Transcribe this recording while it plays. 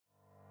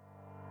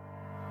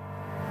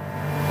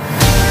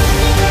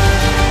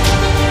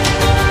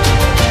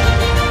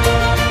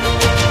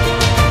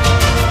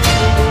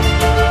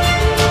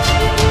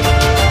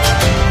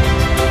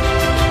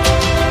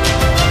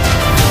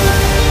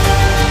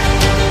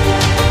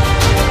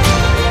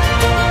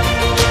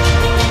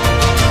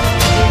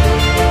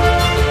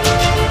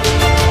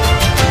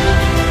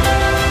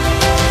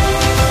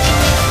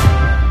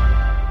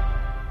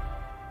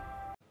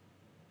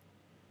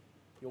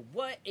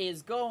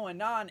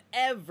going on,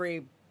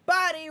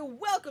 everybody?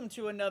 Welcome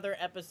to another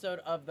episode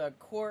of the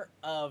Court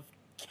of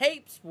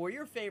Capes, where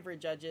your favorite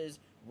judges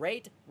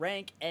rate,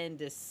 rank, and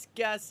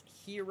discuss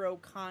hero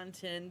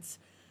content,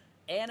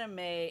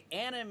 anime,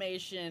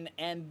 animation,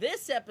 and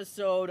this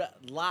episode,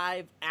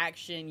 live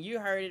action. You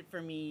heard it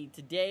from me.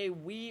 Today,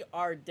 we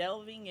are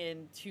delving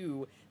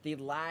into the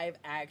live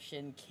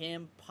action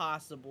Kim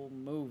Possible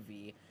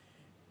movie.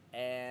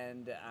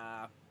 And,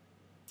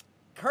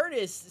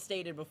 Curtis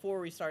stated before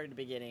we started the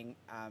beginning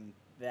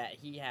that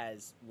he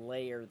has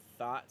layered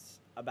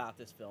thoughts about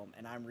this film,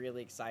 and I'm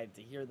really excited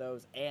to hear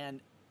those and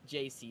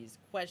JC's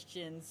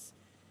questions.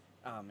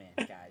 Oh man,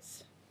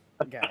 guys,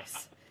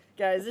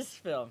 this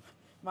film,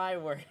 my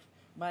word,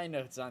 my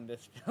notes on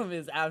this film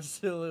is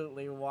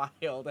absolutely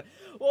wild.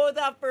 Well,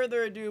 without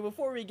further ado,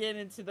 before we get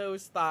into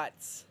those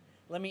thoughts,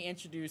 let me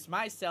introduce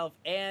myself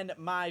and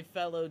my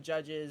fellow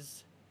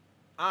judges.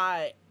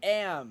 I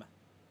am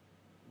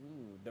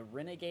the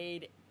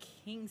Renegade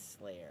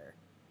Kingslayer,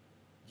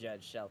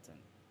 Judge Shelton.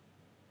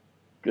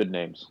 Good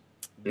names.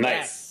 Yes,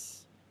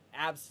 Nice.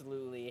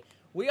 absolutely.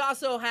 We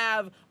also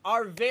have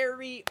our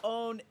very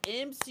own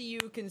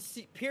MCU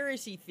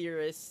conspiracy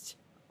theorist,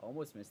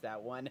 almost missed that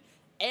one,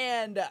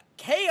 and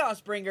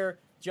Chaos Bringer,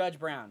 Judge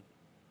Brown.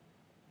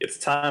 It's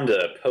time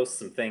to post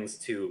some things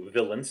to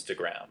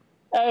Villinstagram.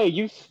 Hey,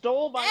 you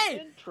stole my Hey,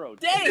 intro.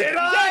 Dang, Did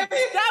I?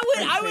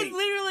 I was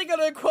literally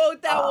gonna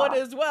quote that one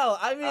as well.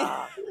 I mean,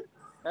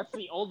 That's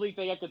the only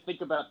thing I could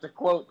think about to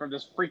quote from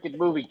this freaking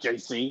movie,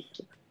 JC.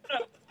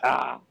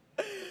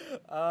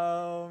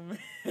 well,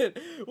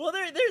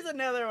 there's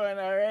another one.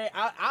 All right,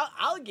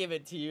 I'll give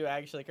it to you.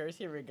 Actually, Curse.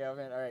 Here we go,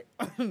 man. All right.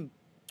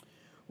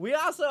 We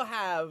also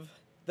have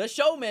the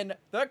showman,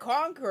 the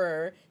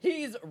conqueror.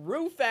 He's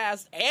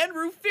Rufast and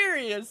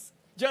Rufurious,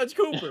 Judge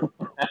Cooper.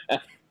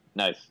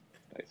 Nice.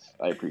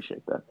 I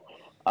appreciate that.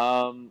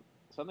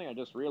 Something I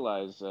just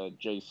realized,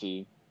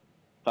 JC,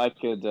 if I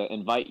could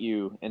invite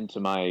you into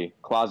my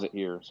closet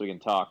here so we can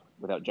talk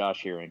without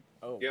Josh hearing.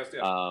 Oh, Yes.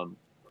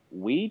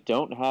 We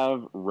don't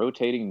have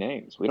rotating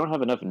names. We don't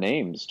have enough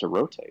names to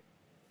rotate.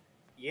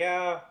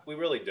 Yeah, we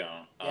really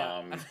don't.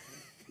 Yeah.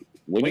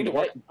 We Wait, need to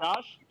what?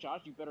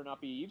 Josh, you better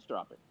not be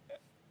eavesdropping.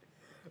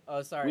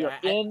 Oh, sorry. We are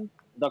in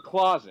the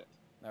closet.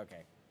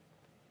 Okay.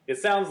 It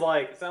sounds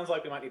like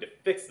we might need to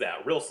fix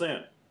that real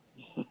soon.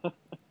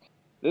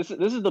 This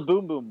is the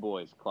Boom Boom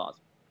Boys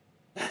closet.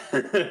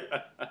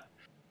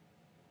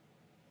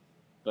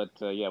 But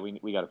yeah,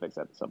 we got to fix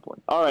that at some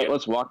point. All right, Yeah.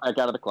 let's walk back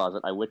out of the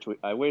closet. I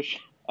wish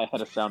I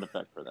had a sound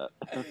effect for that.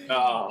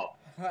 Oh,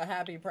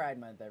 Happy Pride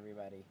Month,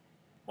 everybody.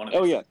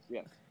 Oh yes.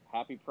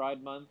 Happy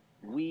Pride Month.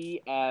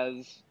 We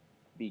as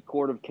the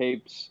Court of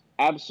Capes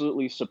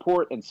absolutely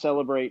support and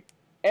celebrate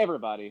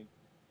everybody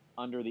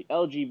under the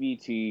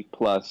LGBT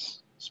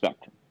plus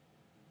spectrum.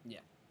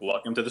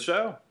 welcome to the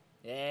show.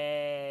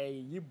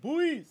 Hey, you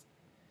boys.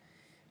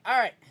 All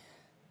right.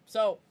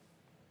 So,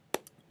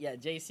 yeah,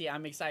 JC,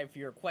 I'm excited for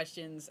your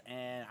questions,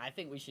 and I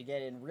think we should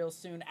get in real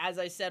soon. As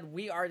I said,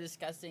 we are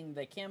discussing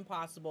the Kim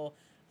Possible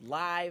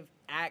live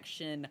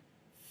action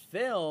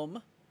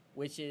film,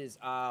 which is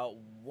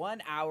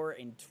 1 hour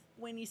and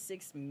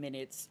 26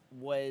 minutes.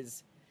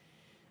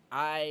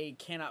 I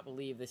cannot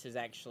believe this is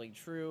actually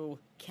true.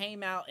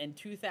 Came out in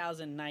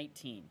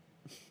 2019.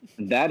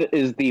 That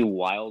is the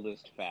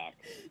wildest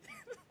fact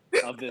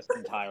of this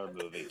entire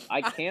movie.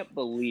 I can't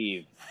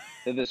believe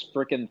that this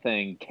frickin'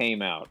 thing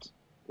came out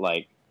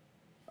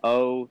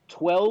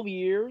 12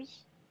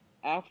 years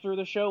after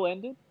the show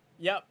ended.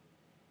 Yep.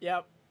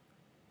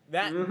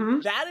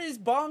 That is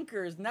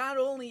bonkers. Not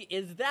only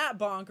is that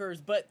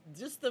bonkers, but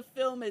just the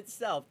film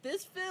itself.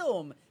 This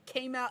film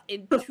came out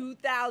in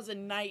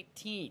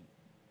 2019.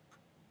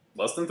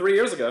 Less than 3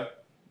 years ago.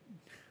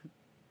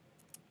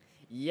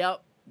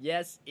 Yep.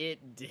 Yes,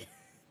 it did.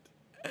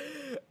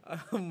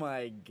 Oh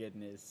my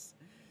goodness.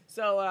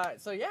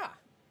 So yeah.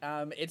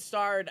 It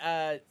starred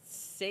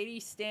Sadie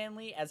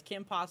Stanley as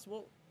Kim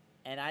Possible,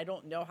 and I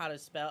don't know how to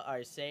spell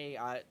or say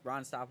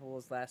Ron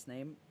Stoppable's last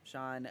name,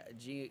 Sean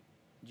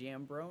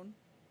Giambrone.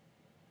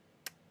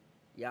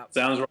 Yep.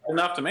 Sounds right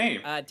enough to me.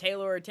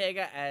 Taylor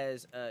Ortega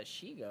as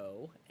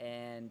Shigo,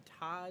 and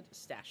Todd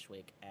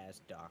Stashwick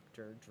as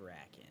Dr.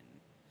 Draken.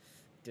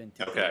 Dun,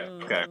 dun,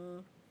 dun. Okay.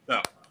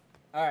 So,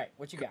 All right,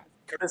 what you got?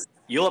 Curtis,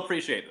 you'll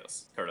appreciate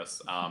this,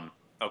 Curtis.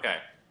 Okay.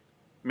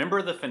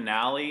 Remember the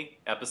finale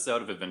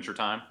episode of Adventure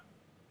Time?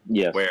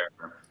 Yes. Where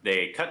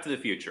they cut to the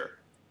future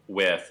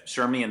with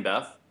Shermie and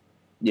Beth?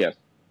 Yes.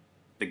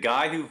 The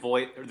guy who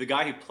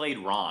played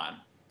Ron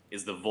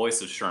is the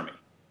voice of Shermie.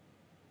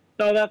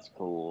 Oh, that's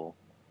cool.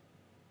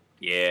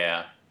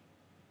 Yeah.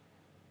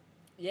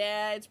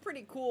 Yeah, it's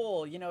pretty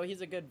cool. You know,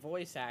 he's a good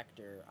voice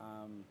actor.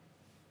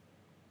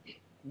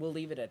 We'll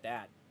leave it at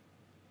that.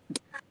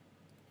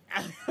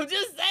 I'm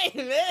just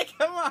saying, man.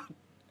 Come on.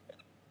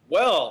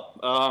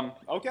 Well,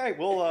 okay.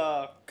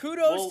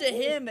 Kudos to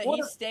him that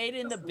he stayed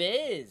in the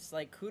biz.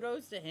 Like,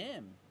 kudos to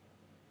him.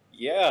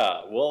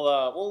 Yeah,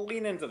 we'll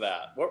lean into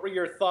that. What were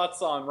your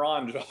thoughts on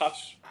Ron,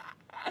 Josh?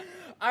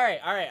 All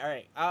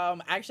right.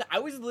 Actually, I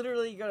was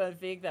literally gonna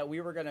think that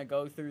we were gonna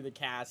go through the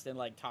cast and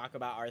like talk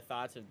about our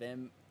thoughts of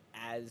them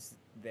as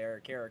their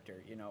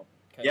character. You know.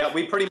 Yeah,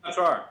 we pretty much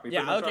are.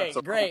 Yeah. Okay.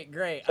 So, Great.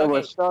 So Okay.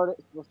 we're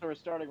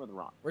starting with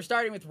Ron. We're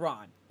starting with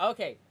Ron.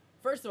 Okay.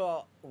 First of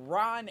all,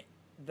 Ron,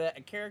 the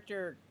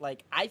character,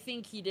 like I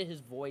think he did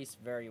his voice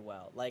very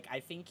well. Like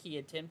I think he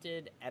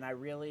attempted, and I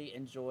really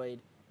enjoyed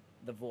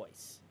the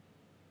voice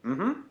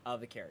of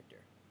the character.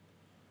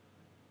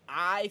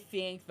 I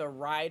think the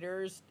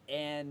writers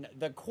and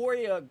the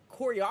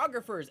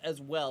choreographers as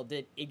well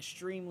did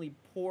extremely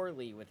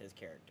poorly with his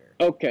character.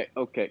 Okay.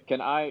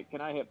 Can I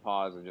hit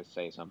pause and just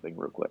say something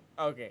real quick?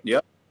 Okay.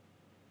 Yep.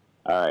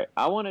 All right.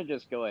 I want to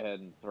just go ahead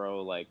and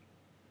throw like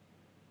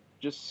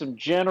just some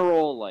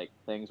general like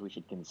things we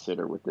should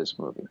consider with this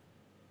movie.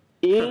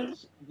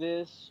 Is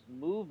this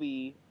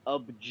movie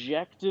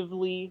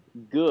objectively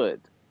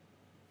good?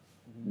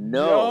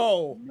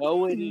 No,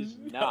 it is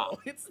not. No,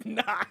 it's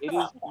not. It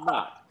is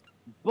not.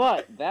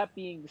 But that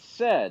being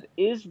said,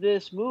 is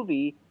this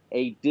movie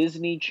a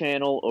Disney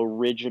Channel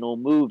original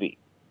movie?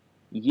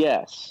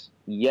 Yes.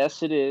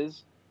 Yes, it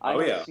is. I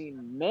have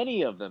seen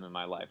many of them in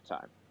my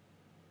lifetime.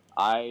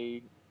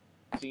 I've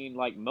seen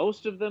like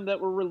most of them that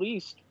were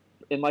released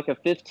in like a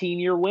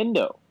 15-year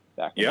window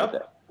back in the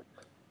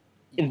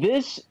day.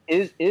 This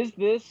is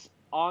this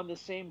on the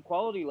same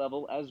quality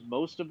level as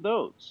most of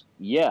those?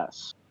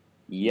 Yes.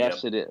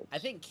 Yes, it is. I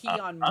think key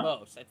on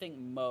most. I think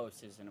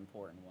most is an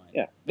important one.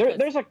 Yeah,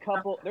 there's a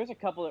couple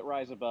that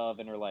rise above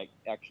and are like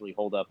actually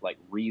hold up like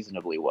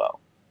reasonably well.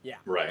 Yeah.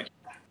 Right.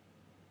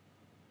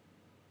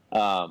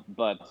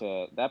 But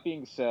that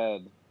being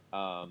said,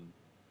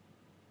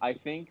 I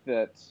think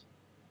that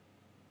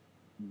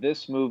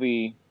this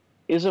movie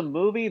is a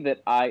movie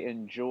that I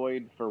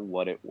enjoyed for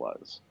what it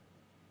was.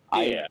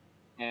 Yeah.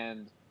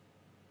 And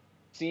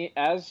see,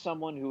 as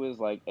someone who is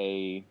like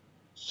a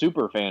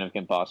super fan of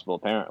Kim Possible,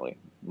 apparently,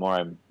 more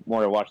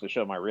I watch the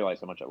show, the more I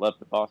realize how much I love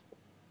Kim Possible.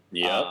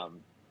 Yeah.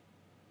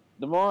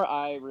 The more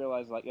I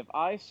realize, like, if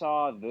I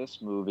saw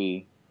this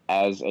movie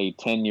as a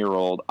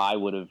 10-year-old, I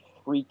would have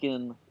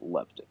freaking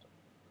loved it.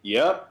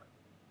 Yep.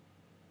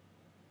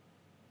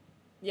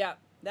 Yeah,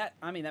 that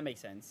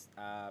makes sense.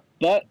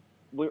 But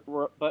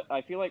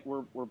I feel like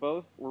we're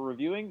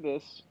reviewing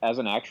this as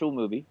an actual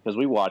movie because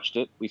we watched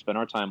it, we spent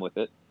our time with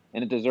it,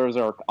 and it deserves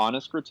our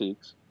honest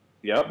critiques.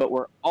 Yep. But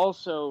we're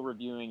also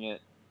reviewing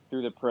it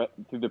through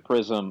the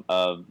prism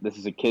of this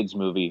is a kids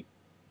movie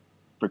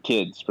for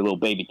kids, for little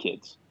baby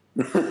kids.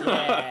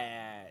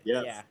 Yeah.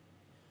 Yes. Yeah.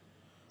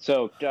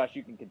 So, Josh,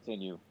 you can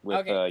continue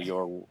with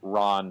your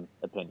Ron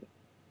opinion.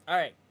 All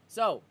right.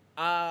 So,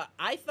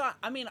 I thought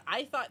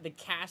the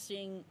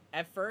casting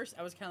at first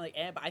I was kind of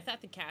like, but I thought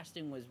the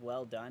casting was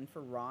well done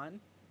for Ron.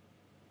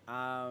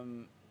 I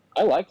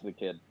liked the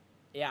kid.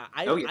 Yeah,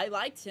 I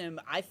liked him.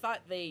 I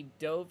thought they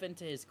dove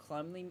into his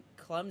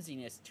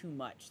clumsiness too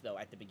much though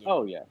at the beginning.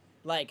 Oh yeah.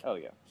 Like, oh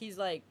yeah. He's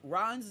like,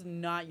 Ron's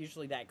not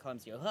usually that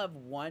clumsy. He'll have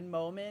one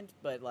moment,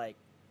 but like,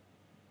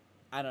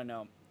 I don't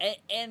know.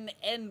 And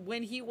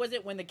when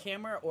the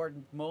camera or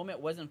moment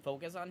wasn't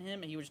focused on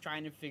him, he was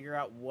trying to figure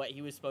out what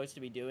he was supposed to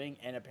be doing,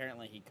 and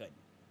apparently he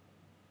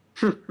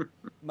couldn't.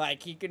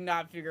 Like, he could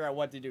not figure out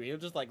what to do. He'll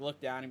just like look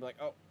down and be like,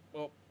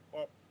 oh,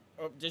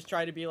 just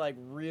try to be like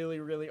really,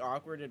 really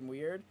awkward and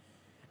weird.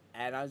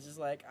 And I was just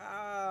like,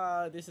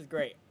 this is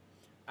great.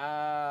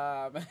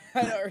 But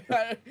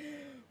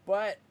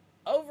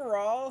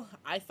overall,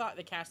 I thought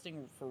the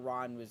casting for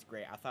Ron was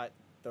great. I thought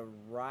the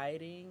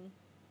writing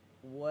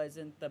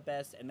wasn't the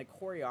best, and the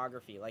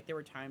choreography, like there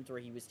were times where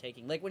he was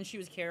taking, like when she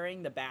was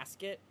carrying the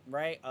basket,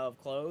 right, of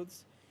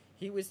clothes,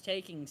 he was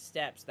taking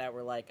steps that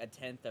were like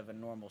 1/10 of a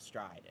normal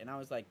stride, and I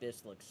was like,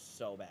 this looks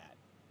so bad.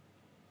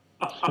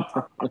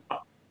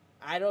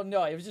 I don't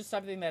know, it was just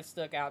something that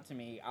stuck out to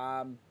me.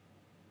 I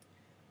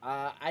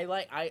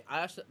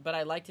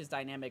liked his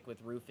dynamic with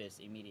Rufus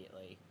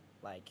immediately.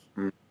 Like,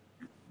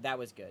 that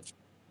was good.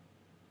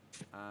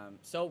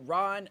 So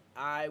Ron,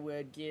 I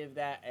would give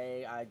that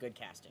a good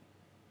casting.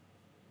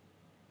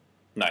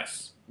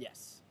 Nice.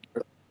 Yes.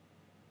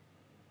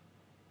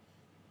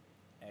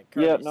 Curtis,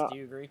 Yeah, no, do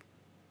you agree?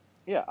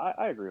 Yeah,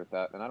 I agree with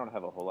that, and I don't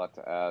have a whole lot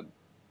to add,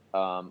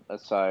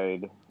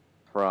 aside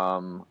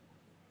from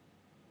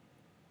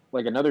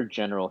like another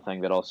general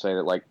thing that I'll say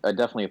that like it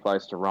definitely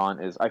applies to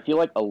Ron is I feel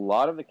like a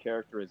lot of the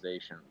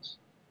characterizations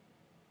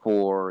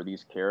for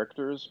these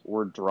characters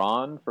were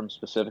drawn from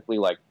specifically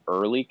like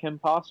early Kim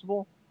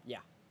Possible. Yeah.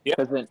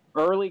 Because in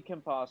early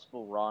Kim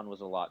Possible, Ron was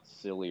a lot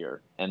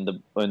sillier, and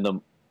the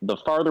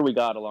farther we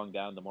got along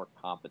down, the more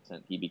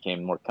competent he became,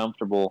 the more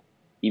comfortable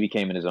he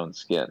became in his own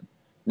skin.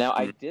 Now,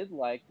 I did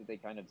like that they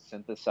kind of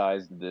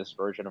synthesized this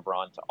version of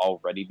Ron to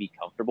already be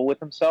comfortable with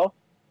himself.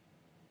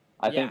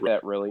 I think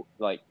that really,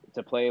 like,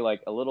 to play,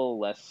 like, a little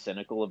less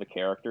cynical of a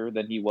character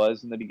than he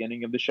was in the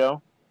beginning of the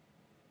show.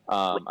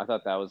 I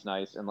thought that was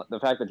nice. And the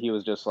fact that he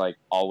was just, like,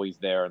 always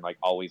there and, like,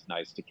 always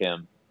nice to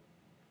Kim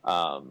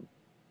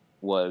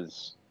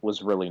was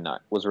really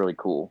nice, was really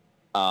cool.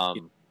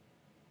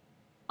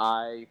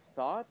 I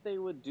thought they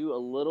would do a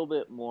little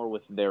bit more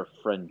with their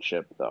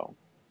friendship, though.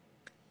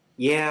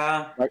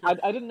 Yeah. Like,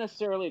 I didn't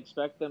necessarily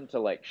expect them to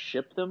like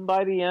ship them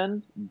by the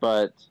end,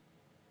 but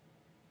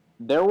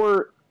there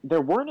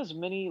weren't as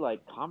many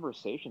like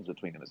conversations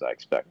between them as I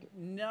expected.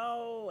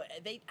 No,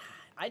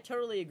 I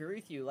totally agree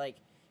with you. Like,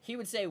 he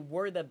would say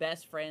we're the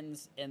best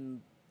friends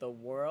in the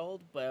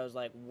world, but I was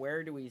like,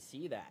 where do we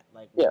see that?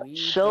 Like, Yeah, we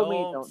show me,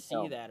 don't don't see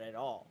tell me. that at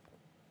all.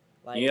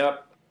 Like,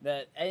 Yep.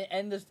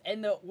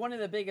 the one of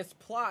the biggest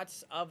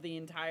plots of the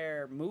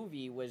entire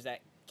movie was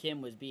that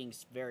Kim was being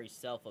very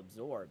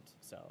self-absorbed.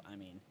 So, I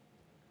mean,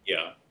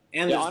 Yeah.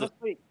 And Yeah,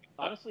 there's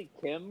honestly,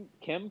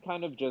 Kim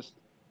kind of just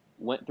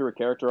went through a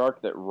character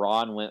arc that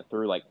Ron went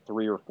through like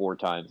 3 or 4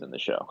 times in the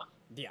show.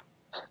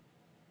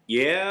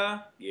 yeah.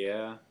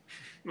 Yeah.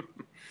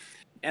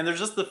 And there's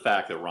just the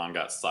fact that Ron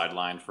got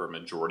sidelined for a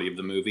majority of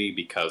the movie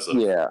because of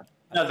Yeah,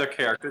 another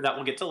character that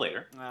we'll get to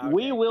later.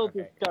 we will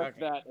discuss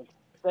that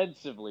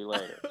extensively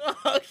later.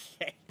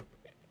 Okay.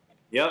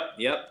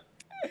 Yep.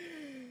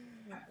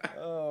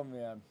 Oh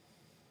man.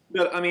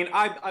 But I mean,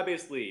 I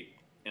basically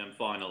am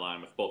falling in line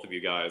with both of you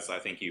guys. I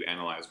think you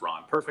analyzed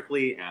Ron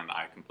perfectly, and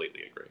I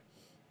completely agree.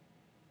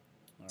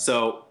 All right.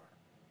 So,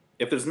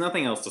 if there's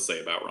nothing else to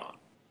say about Ron,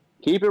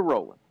 Keep it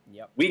rolling.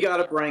 Yep. we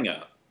gotta bring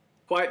up,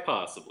 quite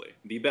possibly,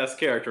 the best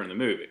character in the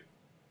movie,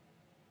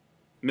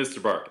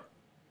 Mr. Barkin.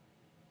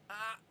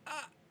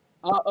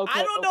 Okay,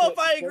 I don't know if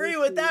I okay, agree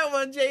with that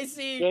one,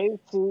 JC.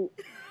 JC,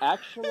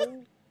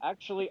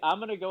 actually, I'm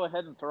gonna go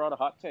ahead and throw out a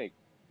hot take.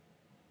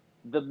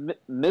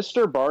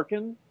 Mr.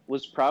 Barkin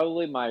was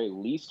probably my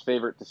least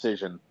favorite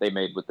decision they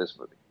made with this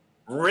movie.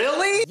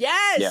 Really?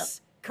 Yes. Yeah.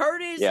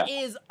 Curtis Yeah.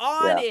 is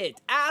on it.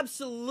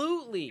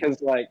 Absolutely.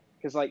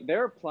 Because like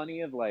there are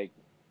plenty of like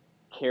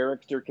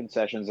character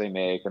concessions they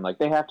make, and like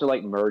they have to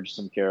like merge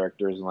some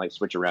characters and like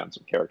switch around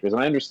some characters,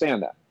 and I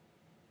understand that.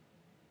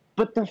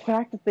 But the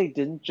fact that they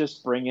didn't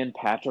just bring in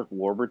Patrick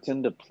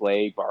Warburton to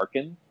play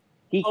Barkin,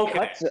 he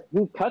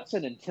cuts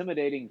an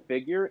intimidating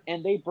figure,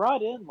 and they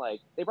brought in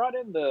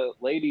the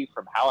lady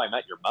from How I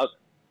Met Your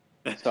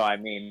Mother. So I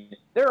mean,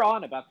 they're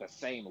on about the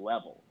same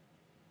level.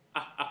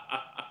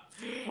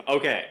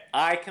 Okay,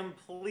 I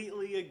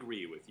completely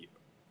agree with you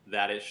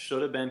that it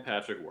should have been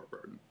Patrick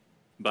Warburton.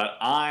 But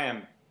I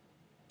am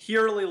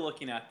purely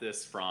looking at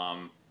this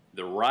from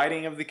the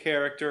writing of the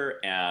character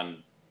and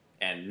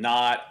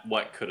not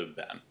what could have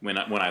been when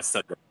I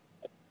said that.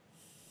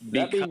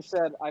 That being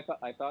said, I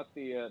thought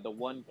the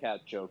one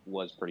cat joke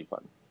was pretty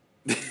funny.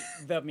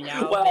 The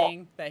meow Well-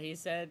 thing that he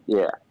said.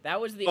 Yeah, That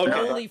was the Okay.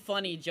 only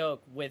funny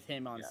joke with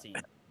him on scene.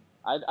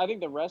 I think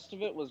the rest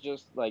of it was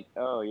just like,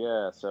 oh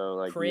yeah, so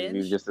like Cringe?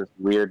 he's just this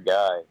weird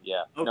guy.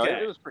 Yeah, no,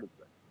 Okay. it was pretty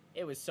good.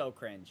 It was so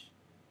cringe.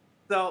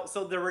 So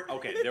there were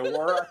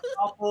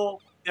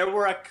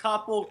a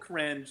couple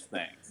cringe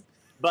things.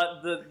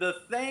 But the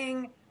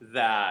thing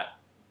that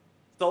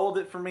sold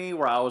it for me,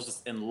 where I was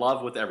just in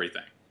love with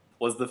everything,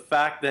 was the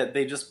fact that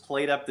they just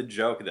played up the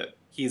joke that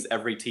he's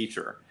every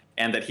teacher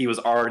and that he was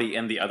already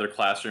in the other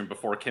classroom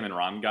before Kim and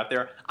Ron got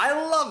there. I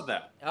love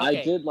that. I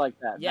Okay. did like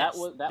that. Yes,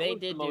 that they was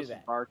did the do most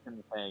that.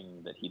 Barkin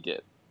thing that he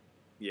did.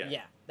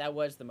 Yeah, that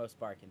was the most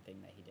Barkin thing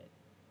that he did.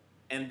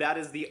 And that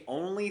is the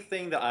only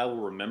thing that I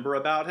will remember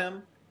about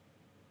him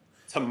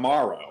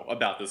tomorrow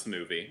about this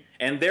movie.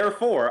 And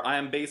therefore, I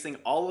am basing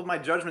all of my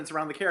judgments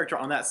around the character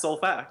on that sole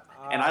fact.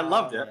 And I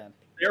loved it. Man.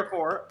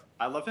 Therefore,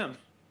 I love him.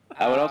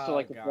 I would also Oh,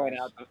 like to point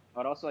gosh. out. I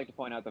would also like to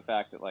point out the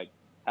fact that like,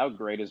 how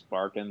great is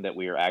Barkin that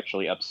we are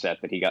actually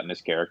upset that he got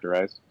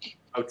mischaracterized.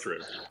 Oh,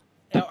 true.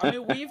 Yeah, I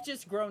mean, we've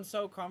just grown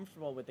so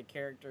comfortable with the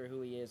character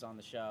who he is on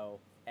the show,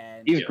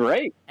 and He's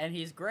great.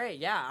 he's great.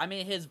 Yeah, I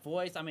mean, his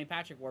voice. I mean,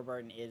 Patrick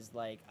Warburton is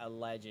like a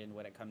legend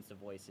when it comes to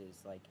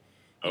voices. Like,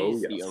 Oh,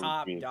 he's yes.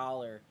 top OG.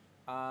 dollar.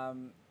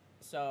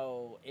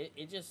 So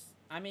it just.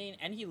 I mean,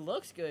 and he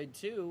looks good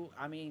too.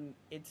 I mean,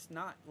 it's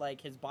not like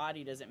his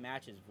body doesn't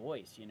match his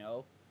voice, you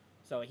know.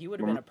 So he would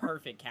have been a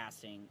perfect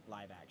casting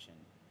live action.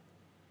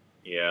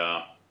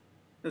 Yeah.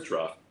 It's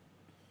rough.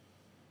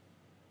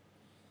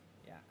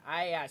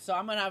 Yeah, so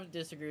I'm gonna have to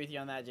disagree with you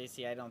on that,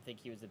 JC. I don't think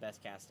he was the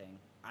best casting.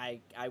 I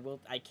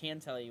can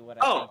tell you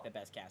what I think the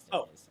best casting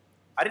is.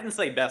 I didn't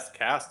say best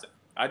casting.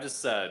 I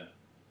just said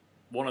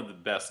one of the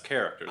best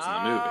characters in the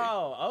movie.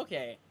 Oh,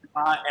 okay.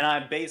 And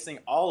I'm basing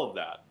all of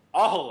that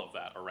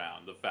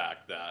around the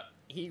fact that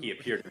he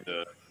appeared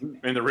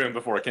in the room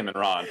before Kim and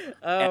Ron.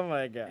 Oh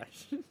my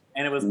gosh.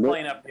 And it was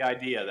playing up the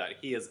idea that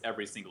he is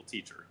every single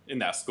teacher in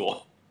that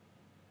school.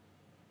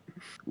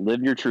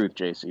 Live your truth,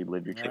 JC.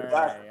 Live your All truth.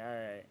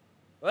 right.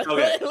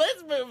 Okay.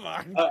 Let's move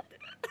on.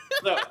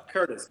 So,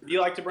 Curtis, would you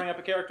like to bring up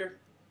a character?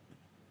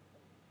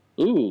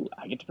 Ooh,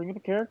 I get to bring up a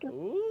character.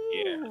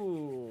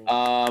 Ooh.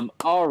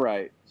 All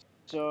right.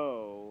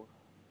 So,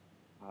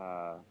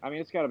 I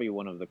mean, it's got to be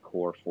one of the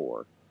core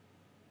 4,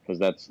 because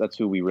that's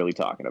who we really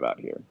talking about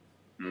here.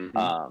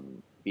 Mm-hmm.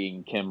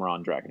 Being Kim,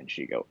 Ron, Draken, and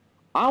Shigo.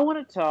 I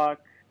want to talk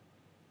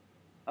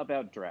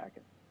about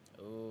Draken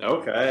Ooh.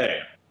 Okay.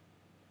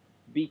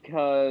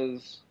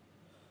 because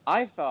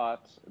I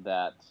thought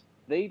that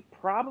they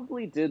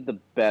probably did the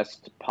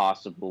best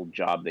possible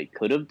job they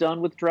could have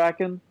done with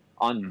Draken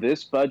on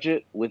this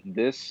budget with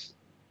this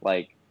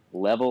like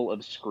level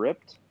of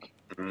script,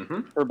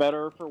 Mm-hmm. for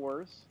better or for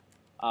worse.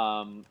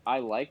 I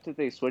liked that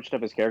they switched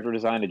up his character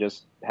design to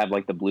just have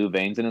like the blue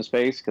veins in his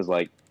face because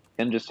like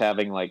him just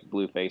having like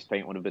blue face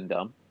paint would have been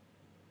dumb.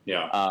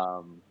 Yeah.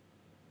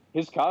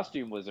 His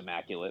costume was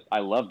immaculate.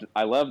 I loved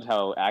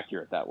how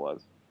accurate that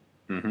was.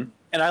 Mm-hmm.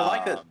 And I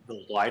like that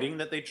the lighting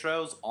that they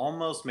chose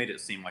almost made it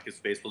seem like his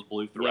face was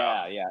blue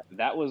throughout. Yeah,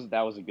 that was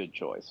a good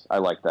choice. I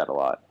liked that a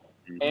lot.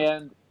 Mm-hmm.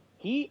 And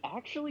he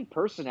actually,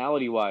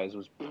 personality-wise,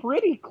 was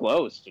pretty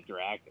close to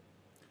Draken.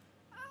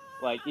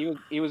 Like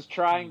he was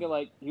trying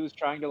to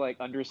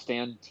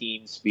understand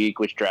team speak,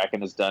 which Draken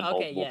has done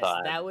multiple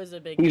times. That was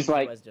a big He's thing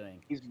like, he was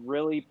doing. He's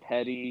really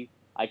petty.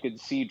 I could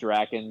see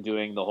Draken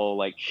doing the whole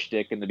like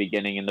shtick in the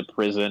beginning in the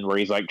prison where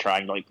he's like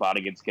trying to like plot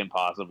against Kim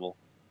Possible.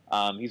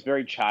 He's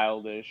very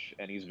childish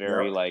and he's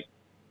very like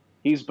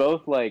he's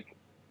both like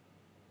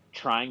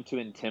trying to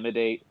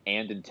intimidate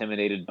and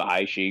intimidated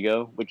by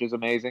Shigo, which is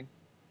amazing.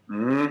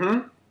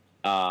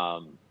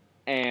 Mm-hmm.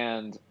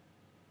 And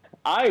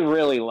I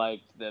really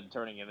liked them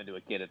turning him into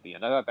a kid at the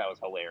end. I thought that was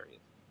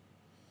hilarious.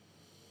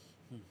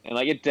 And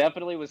like it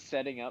definitely was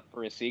setting up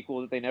for a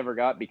sequel that they never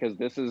got because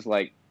this is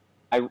like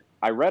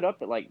I read up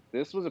that like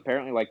this was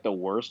apparently like the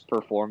worst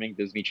performing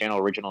Disney Channel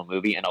original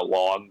movie in a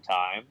long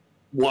time.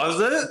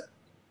 Was it?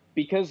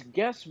 Because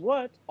guess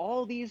what?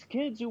 All these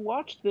kids who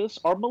watched this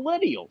are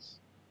millennials.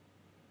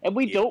 And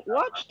we don't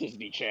watch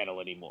Disney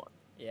Channel anymore.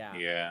 Yeah.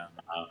 Yeah.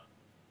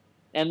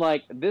 And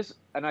like this,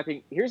 and I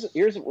think here's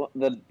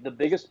the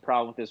biggest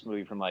problem with this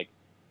movie from like,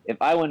 if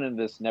I went into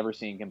this never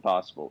seeing Kim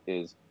Possible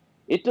is,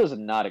 it does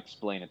not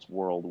explain its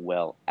world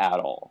well at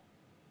all.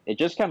 It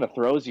just kind of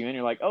throws you in.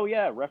 You're like, oh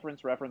yeah,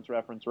 reference. But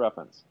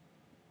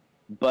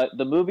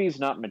the movie's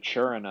not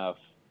mature enough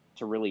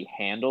to really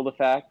handle the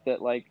fact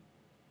that like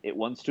it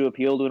wants to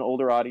appeal to an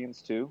older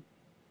audience too.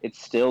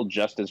 It's still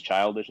just as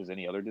childish as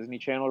any other Disney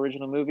Channel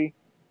original movie,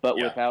 but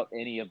without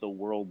any of the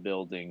world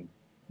building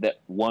that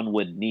one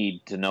would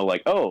need to know,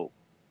 like, oh,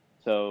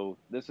 so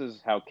this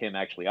is how Kim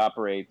actually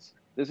operates.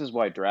 This is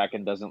why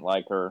Draken doesn't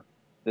like her.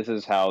 This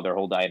is how their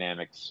whole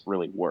dynamics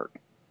really work.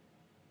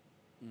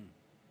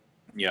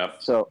 Yeah.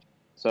 So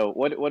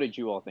what did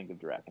you all think of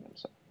Draken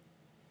himself?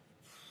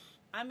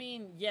 I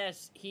mean,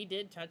 yes, he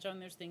did touch on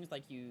those things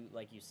like you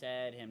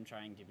said, him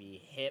trying to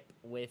be hip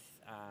with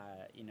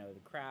the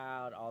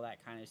crowd, all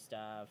that kind of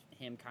stuff,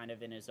 him kind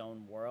of in his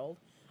own world.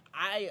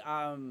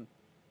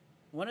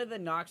 One of the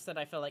knocks that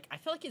I felt like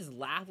his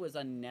laugh was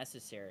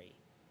unnecessary.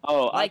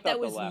 Oh, like, I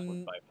thought the laugh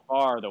was by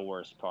far the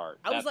worst part.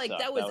 I was like,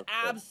 that was good.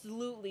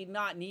 absolutely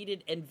not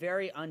needed and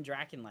very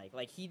un-Draken-like.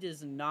 Like, he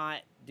does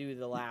not do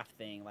the laugh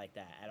thing like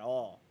that at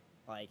all.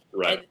 Like,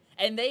 right.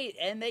 And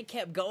they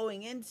kept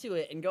going into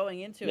it.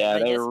 Yeah,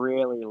 they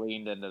really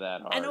leaned into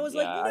that hard. And I was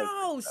like,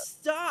 no,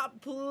 stop,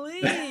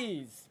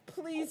 please.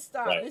 Please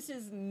stop. Right. This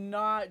is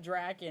not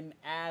Draken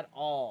at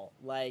all.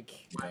 Like,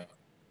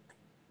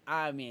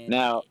 I mean.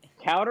 Now,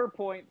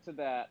 counterpoint to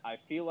that, I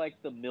feel like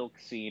the milk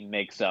scene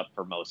makes up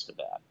for most of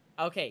that.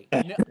 Okay,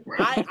 no,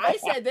 I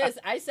said this.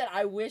 I said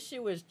I wish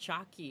it was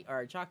Chalky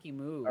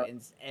Moo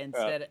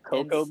instead of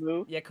Coco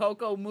Moo. Yeah,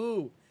 Coco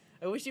Moo.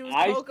 I wish it was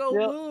Coco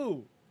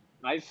Moo.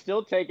 I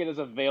still take it as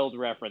a veiled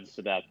reference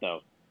to that, though.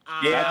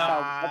 Yeah,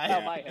 that's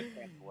how my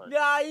headcanon works.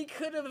 Nah, he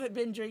could have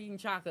been drinking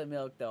chocolate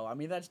milk though. I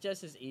mean, that's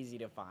just as easy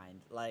to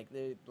find.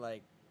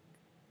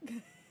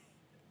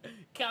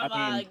 Come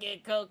on,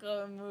 get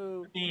Coco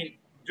Moo. I mean,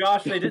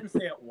 Josh, they didn't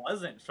say it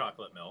wasn't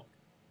chocolate milk.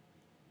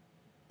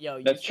 Yo,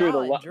 you that's true.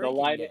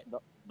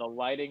 The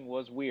lighting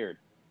was weird.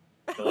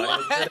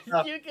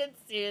 You can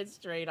see it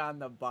straight on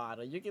the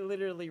bottle. You can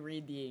literally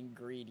read the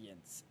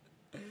ingredients.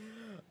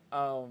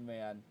 Oh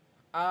man.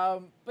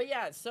 But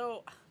yeah,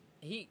 so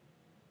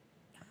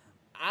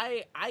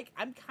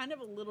I'm kind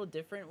of a little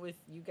different with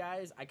you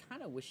guys. I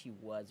kind of wish he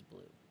was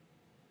blue.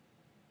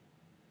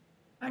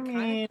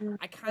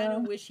 I kind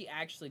of wish he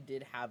actually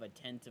did have a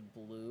tint of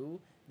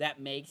blue that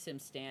makes him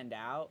stand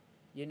out.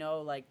 You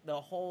know, like the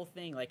whole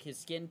thing, like his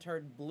skin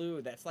turned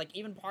blue. That's like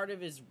even part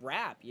of his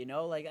rap. You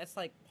know, like that's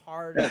like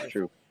part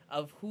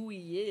of who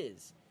he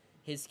is.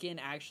 His skin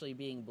actually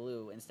being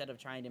blue instead of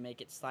trying to make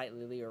it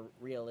slightly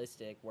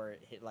realistic, where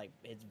it hit, like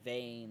its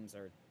veins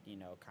are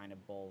kind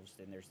of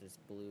bulged and there's this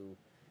blue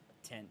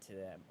tint to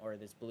them or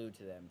this blue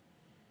to them.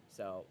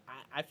 So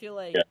I feel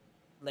like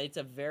it's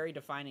a very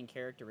defining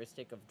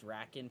characteristic of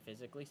Draken,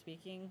 physically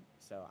speaking.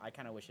 So I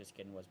kind of wish his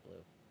skin was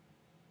blue.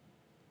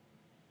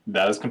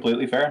 That is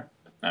completely fair.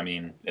 I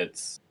mean,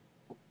 it's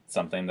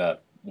something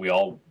that we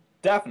all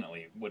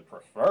definitely would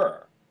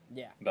prefer.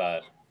 Yeah.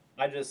 But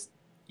I just,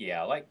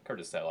 like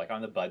Curtis said, like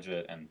on the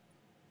budget and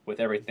with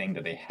everything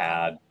that they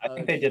had, I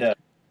think they did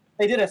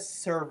a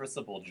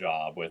serviceable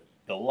job with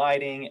the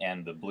lighting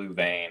and the blue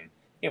vein.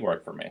 It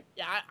worked for me.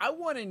 Yeah, I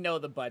want to know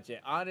the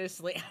budget.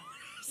 Honestly, I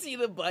want to see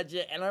the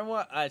budget, and I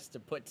want us to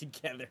put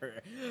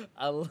together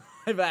a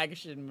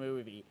live-action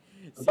movie.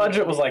 The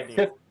budget was like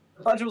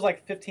The budget was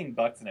like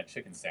 $15 in a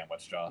chicken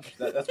sandwich, Josh.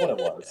 That's what it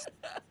was.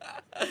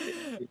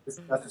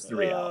 That's just the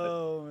reality.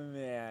 Oh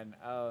man.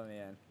 Oh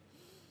man.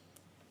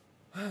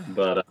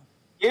 But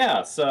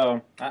yeah,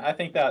 so I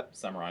think that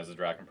summarizes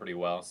Draken pretty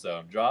well.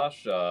 So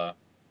Josh, All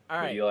would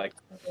right. you like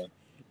to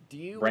Do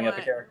you bring up a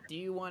want? character? Do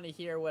you want to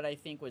hear what I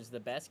think was the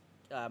best,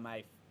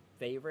 my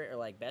favorite or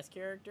like best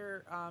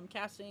character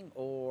casting,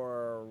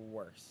 or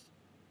worse?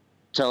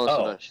 Tell us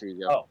Oh. about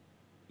Shigo. Oh,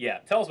 yeah.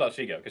 Tell us about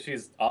Shigo because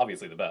she's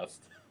obviously the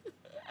best.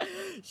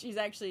 She's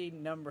actually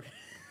number.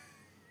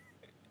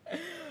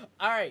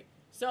 All right,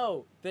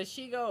 so the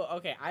Shigo.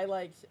 Okay, I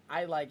like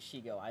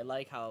Shigo. I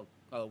like how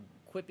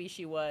quippy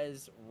she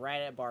was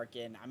right at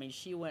Barkin. I mean,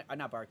 she went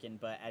not Barkin,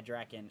 but at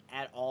Draken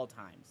at all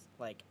times,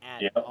 like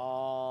at Yep.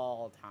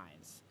 all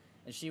times.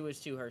 And she was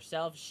to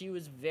herself. She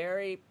was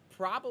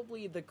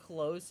probably the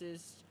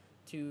closest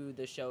to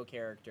the show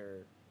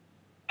character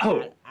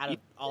Oh, out of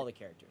all the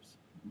characters.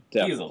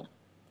 Definitely. easily.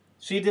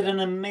 She did an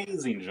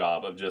amazing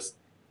job of just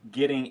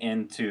getting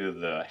into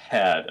the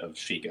head of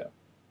Shigo,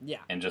 Yeah.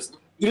 and just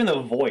even the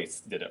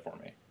voice did it for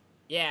me.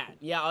 Yeah,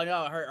 oh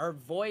no, her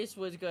voice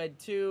was good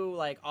too,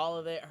 like all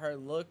of it. Her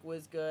look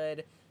was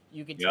good.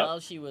 You could Yep. tell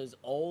she was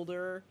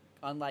older,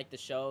 unlike the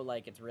show.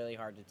 Like, it's really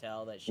hard to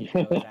tell that she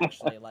was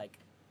actually like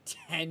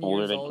 10 Older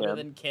years than older Kim.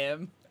 than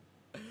Kim.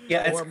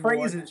 Yeah, it's Or crazy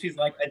more. that she's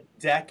like a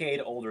decade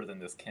older than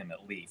this Kim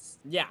at least.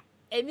 Yeah,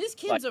 and this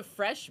Kim's a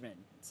freshman,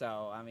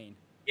 so I mean.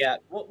 Yeah,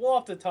 we'll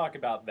have to talk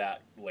about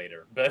that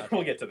later, but Okay.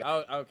 we'll get to that.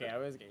 Oh, okay. I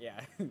was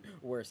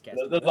worst cast.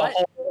 There's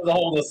a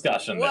whole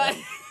discussion What?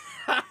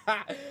 there.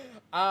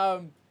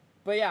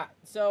 But yeah,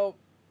 so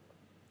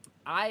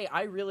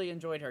I really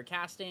enjoyed her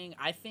casting.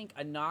 I think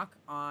a knock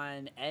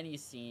on any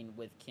scene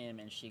with Kim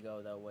and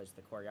Shigo though was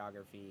the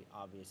choreography.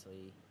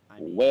 Obviously, I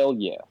mean, Well,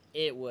 yeah.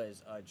 it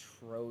was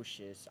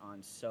atrocious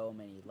on so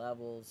many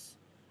levels.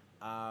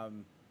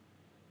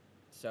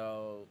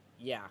 So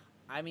yeah,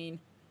 I mean,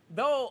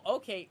 though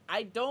okay,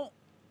 I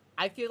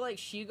feel like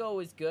Shigo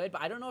was good,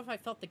 but I don't know if I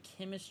felt the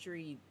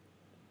chemistry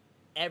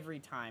every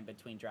time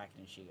between Draken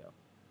and Shigo.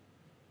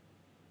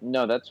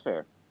 No, that's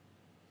fair.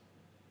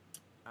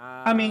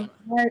 I mean,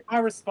 my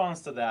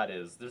response to that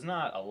is there's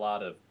not a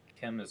lot of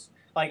chemistry.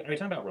 Like, are you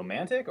talking about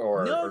romantic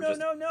or no, or just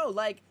no.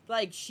 Like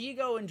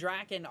Shigo and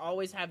Draken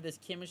always have this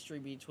chemistry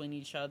between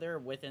each other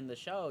within the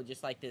show,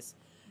 just like this,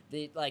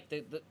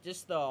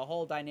 just the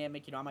whole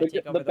dynamic. You know, I might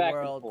take over the back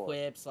and world. forth.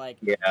 Quips like.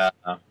 yeah,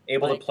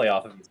 able Like- to play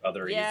off of each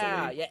other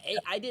Yeah, easily? yeah.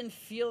 I didn't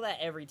feel that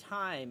every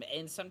time,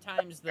 and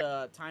sometimes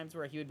the times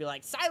where he would be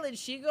like, "Silent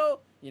Shigo,"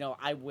 you know,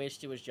 I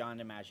wished it was John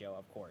DiMaggio,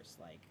 of course,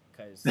 like,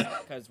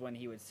 because when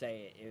he would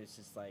say it, it was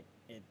just like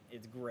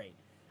it's great.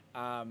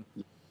 But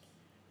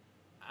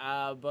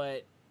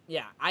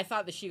yeah, I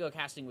thought the Shigo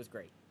casting was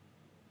great.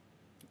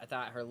 I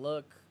thought her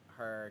look,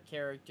 her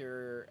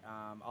character,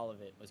 all of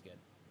it was good.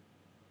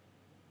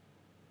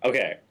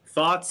 Okay,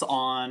 thoughts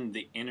on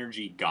the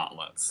energy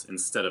gauntlets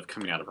instead of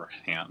coming out of her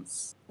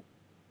hands?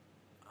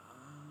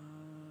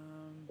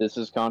 This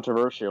is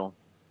controversial.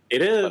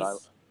 It is. But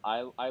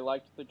I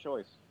liked the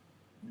choice.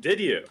 Did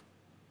you?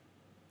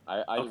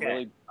 I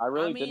Okay.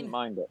 really I mean- didn't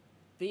mind it.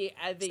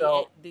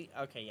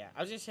 Okay, yeah.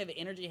 I was just saying the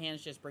energy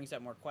hands just brings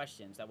up more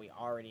questions that we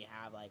already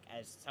have. Like,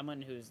 as someone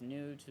who's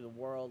new to the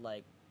world,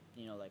 like,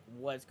 you know, like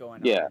what's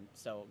going Yeah. on.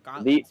 So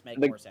gauntlets make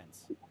more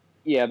sense.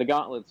 Yeah, the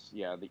gauntlets.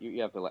 Yeah,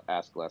 you have to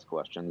ask less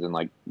questions, and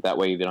like that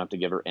way you don't have to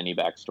give her any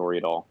backstory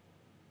at all.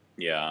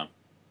 Yeah.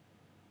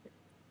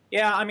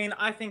 Yeah, I mean,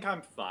 I think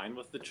I'm fine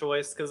with the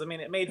choice because I mean,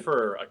 it made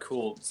for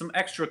some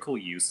extra cool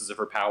uses of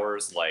her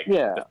powers, like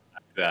Yeah. the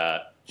fact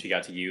that she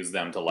got to use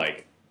them to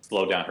like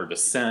slow down her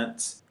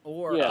descent.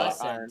 Or Yeah,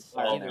 ascent,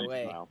 Iron either Man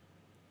way. style.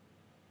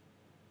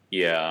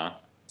 Yeah.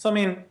 So I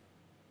mean,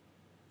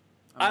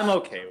 I'm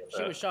okay with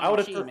She it. was I Shang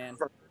would Chi, have man.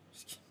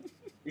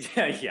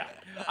 Yeah.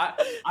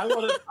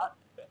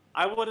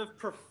 I would have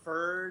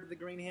preferred the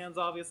green hands,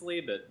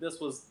 obviously, but this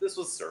was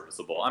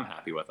serviceable. I'm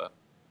happy with it.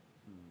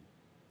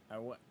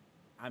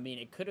 I mean,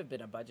 it could have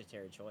been a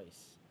budgetary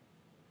choice.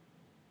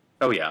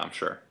 Oh yeah, I'm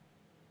sure.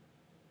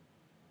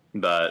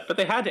 But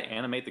they had to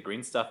animate the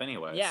green stuff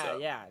anyway. Yeah, so.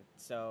 yeah.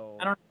 So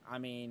I don't- I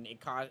mean,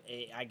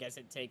 I guess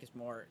it takes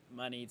more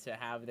money to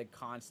have the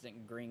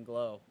constant green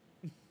glow,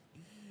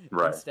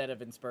 Right. instead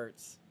of in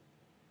spurts.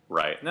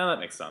 Right. No, that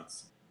makes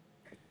sense.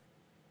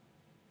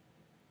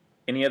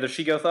 Any other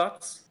Shigo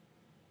thoughts?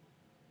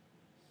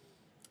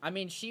 I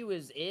mean, she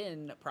was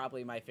in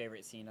probably my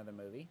favorite scene of the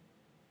movie,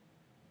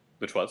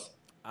 Which was?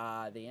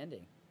 the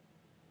ending.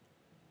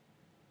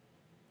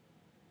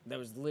 That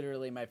was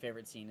literally my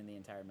favorite scene in the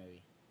entire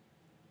movie.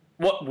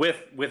 What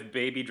with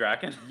Baby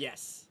Draken?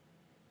 Yes.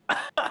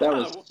 That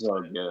was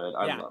so good.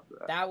 I Yeah, love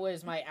that. That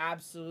was my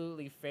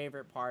absolutely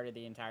favorite part of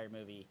the entire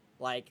movie.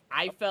 Like,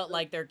 I felt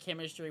like their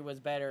chemistry was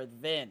better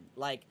then.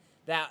 Like,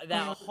 that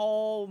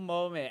whole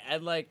moment.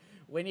 And, like,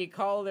 when he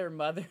called their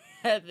mother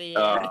at the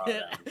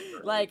end.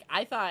 Like,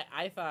 I thought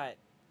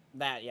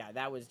that, yeah,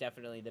 that was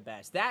definitely the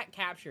best. That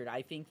captured,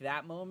 I think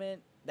that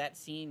moment, that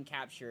scene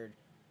captured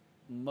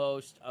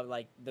most of,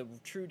 like, the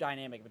true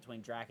dynamic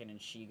between Draken and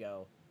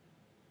Shigo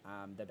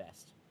the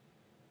best.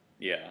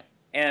 Yeah.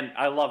 And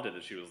I loved it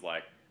that she was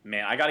like,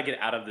 man, I got to get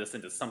out of this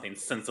into something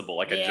sensible,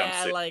 like a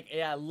jumpsuit.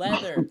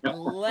 Leather,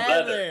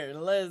 leather.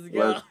 Let's go.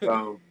 Let's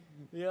go.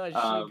 Yeah, Um,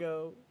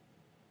 Shigo.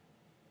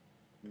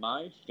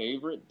 My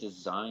favorite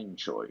design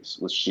choice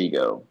with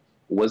Shigo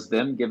was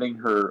them giving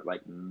her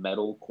like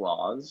metal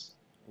claws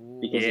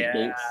because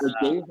Yeah.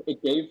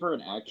 it gave her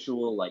an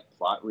actual like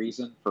plot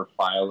reason for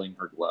filing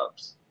her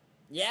gloves.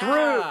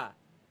 Yeah.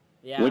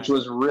 Yeah. Which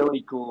was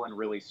really cool and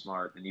really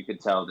smart, and you could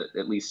tell that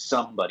at least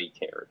somebody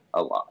cared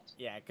a lot.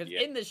 Yeah, because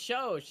Yeah. in the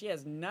show she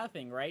has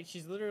nothing, right?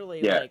 She's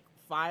literally Yeah. like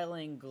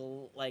filing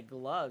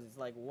gloves. It's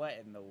like, what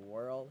in the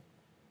world?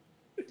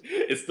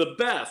 It's the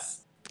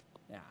best.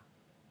 Yeah.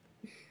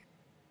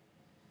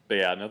 But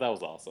yeah, no, that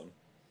was awesome.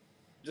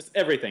 Just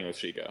everything with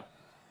Shigo.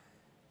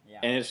 Yeah.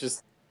 And it's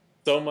just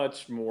so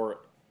much more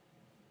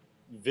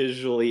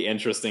visually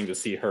interesting to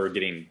see her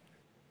getting,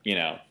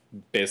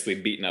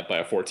 basically beaten up by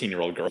a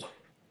 14-year-old girl.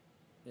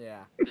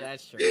 Yeah,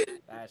 that's true.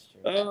 That's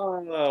true.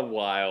 Oh,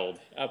 wild.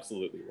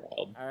 Absolutely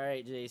wild. All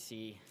right,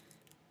 JC.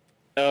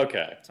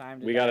 Okay. Time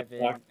to We gotta dive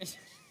talk.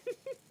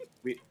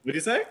 What'd you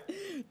say?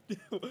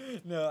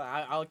 in. No,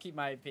 I'll keep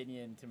my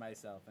opinion to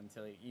myself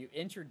until you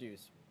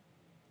introduce.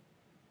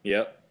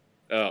 Yep.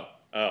 Oh,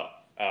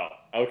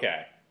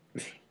 okay.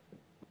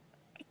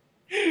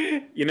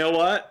 You know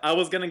what? I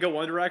was going to go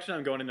one direction.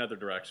 I'm going another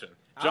direction.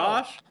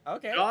 Josh?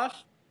 Okay.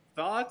 Josh,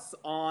 thoughts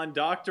on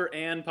Dr.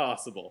 Ann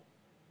Possible?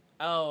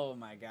 Oh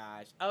my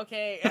gosh.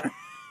 Okay.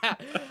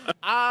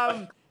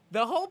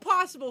 The whole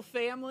Possible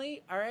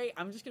family, all right?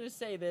 I'm just going to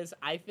say this.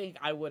 I think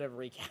I would have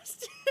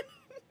recast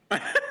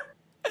it.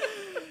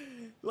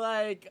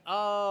 Like,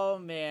 oh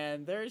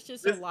man, there's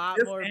just a lot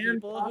more Ann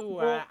people who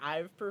Possible?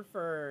 I've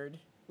preferred.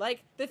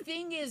 Like, the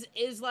thing is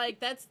like,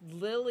 that's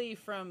Lily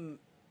from,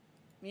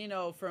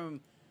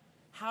 from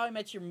How I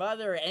Met Your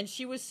Mother, and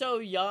she was so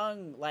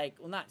young, like,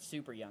 well, not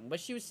super young, but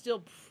she was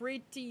still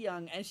pretty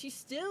young, and she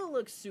still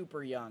looks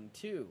super young,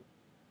 too.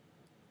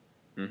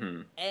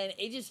 Mm-hmm. And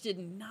it just did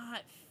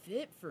not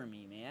fit for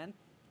me, man.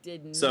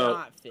 So-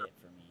 Not fit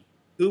for me.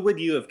 Who would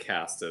you have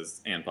cast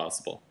as Ann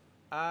Possible?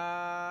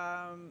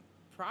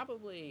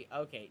 Probably,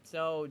 okay,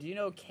 so, do you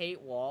know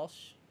Kate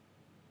Walsh?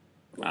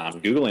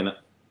 I'm Googling it.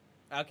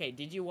 Okay,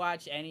 did you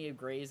watch any of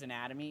Grey's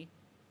Anatomy?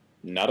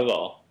 Not at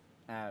all.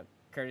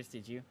 Curtis,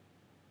 did you?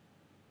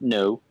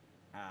 No.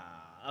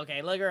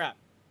 Okay, look her up.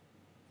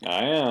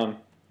 I am.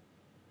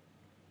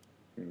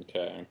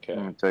 Okay. I'm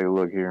gonna take a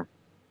look here.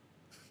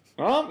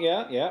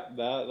 Yeah,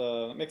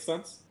 that makes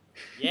sense.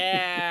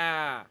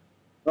 Yeah.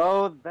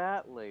 Oh,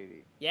 that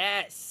lady.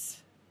 Yes.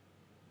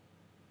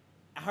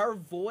 Her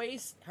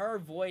voice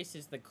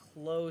is the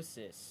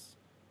closest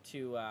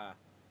to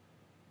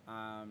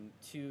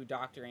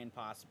Dr. Ann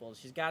Possible.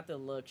 She's got the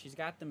look, she's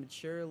got the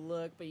mature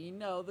look, but you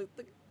know. If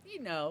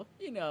you know,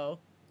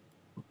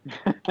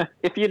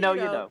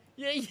 you know. know.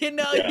 Yeah,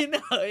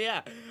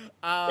 yeah.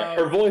 Yeah,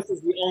 her voice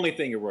is the only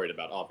thing you're worried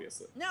about,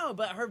 obviously. No,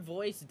 but her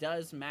voice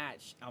does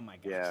match. Oh my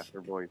gosh. Yeah,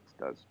 her voice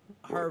does.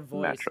 Her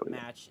voice naturally.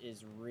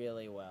 matches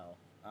really well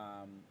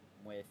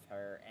with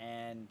her,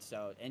 and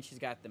she's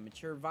got the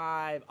mature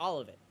vibe, all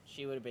of it.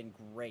 She would have been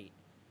great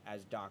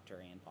as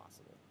Dr. Ann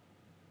Possible.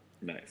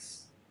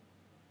 Nice.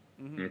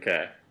 Mm-hmm.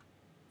 Okay.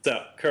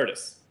 So,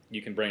 Curtis,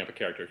 you can bring up a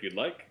character if you'd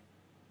like.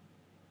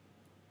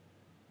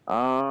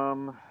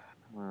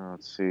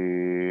 Let's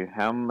see.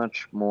 How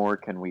much more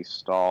can we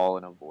stall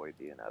and avoid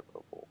the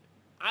inevitable?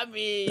 I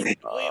mean,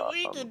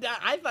 we could.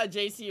 I thought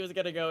JC was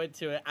gonna go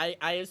into it.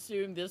 I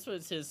assumed this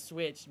was his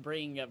switch,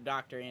 bringing up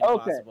Dr. Ann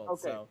Possible.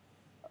 Okay. So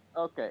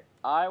Okay,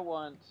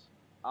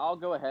 I'll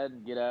go ahead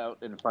and get out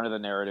in front of the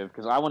narrative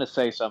because I want to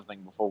say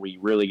something before we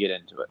really get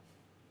into it.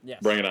 yes.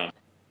 Bring it on.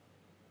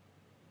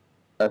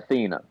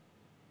 Athena.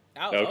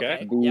 Oh,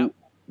 Okay.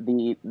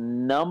 The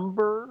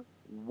number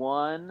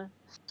one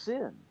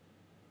sin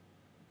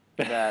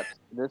that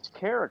this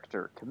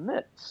character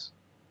commits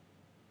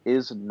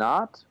is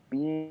not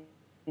being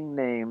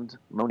named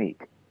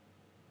Monique.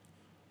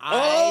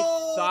 I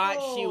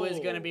thought she was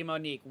gonna be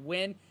Monique.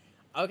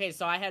 Okay,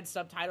 so I had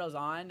subtitles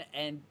on,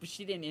 and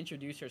she didn't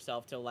introduce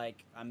herself till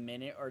like a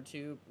minute or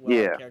two while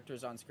the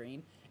character's on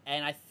screen,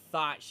 and I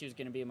thought she was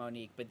gonna be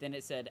Monique, but then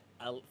it said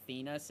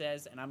Athena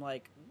says, and I'm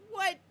like,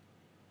 what?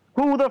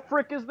 Who the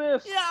frick is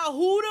this? Yeah,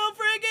 who the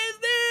frick is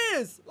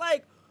this?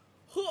 Like,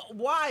 who?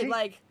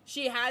 Why?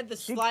 She had the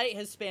slight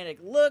Hispanic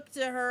look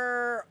to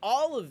her,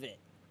 all of it.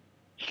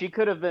 She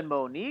could have been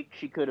Monique.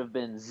 She could have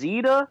been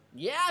Zeta.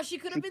 Yeah, she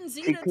could have been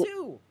Zeta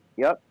too.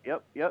 Yep.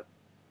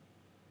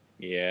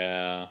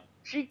 Yeah.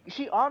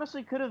 She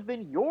honestly could have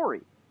been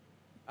Yori.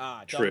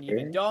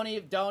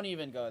 Don't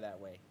even go that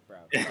way, bro.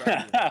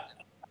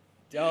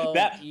 Don't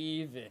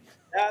even.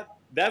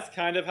 That's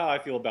kind of how I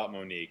feel about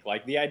Monique.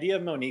 Like the idea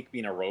of Monique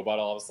being a robot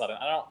all of a sudden,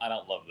 I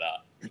don't love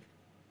that.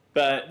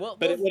 But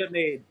it would have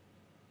made.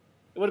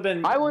 It would have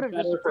been. I would have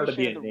just better for her to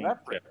be a appreciated the named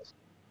reference. character.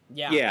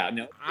 Yeah. Yeah.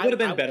 No. It would have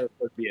been better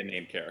for her to be a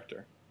named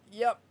character.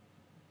 Yep.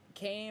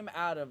 Came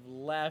out of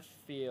left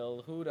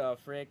field. Who the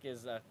frick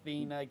is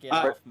Athena? Get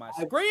off my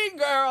screen,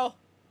 girl.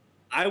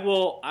 I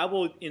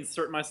will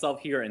insert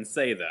myself here and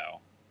say though,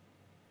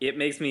 it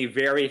makes me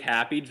very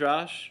happy,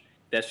 Josh,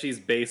 that she's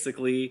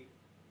basically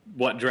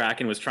what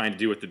Draken was trying to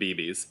do with the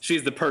BBs.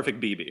 She's the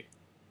perfect BB.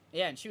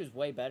 Yeah, and she was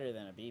way better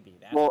than a BB,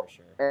 that's Well, for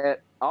sure.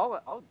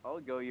 I'll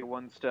go you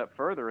one step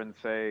further and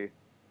say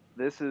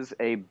this is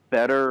a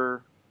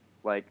better,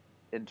 like,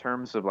 in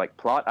terms of like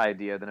plot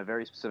idea than a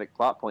very specific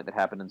plot point that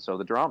happened in So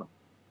the Drama.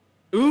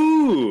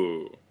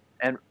 Ooh.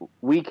 And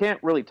we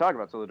can't really talk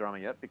about So the Drama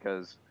yet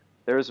because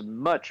there's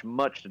much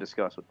to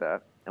discuss with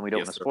that, and we don't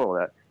Yes, want to sir. spoil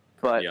that.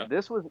 But Yeah.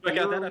 this was Check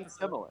out that eerily episode.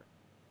 similar.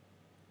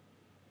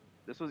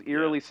 This was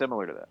eerily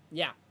similar to that,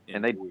 Yeah.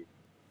 and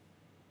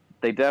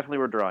they definitely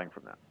were drawing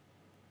from that.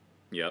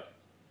 Yep.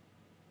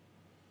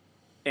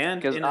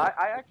 And Because in I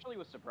actually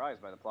was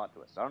surprised by the plot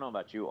twist. I don't know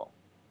about you all.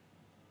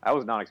 I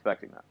was not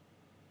expecting that.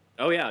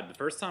 oh yeah, the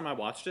first time I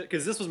watched it,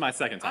 because this was my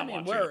second I time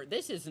mean, watching it.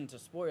 this isn't a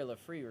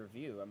spoiler-free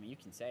review. I mean, you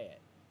can say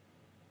it.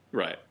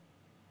 Right.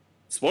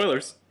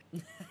 Spoilers.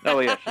 Oh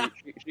yeah,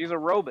 she's a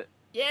robot.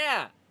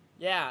 Yeah,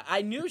 yeah.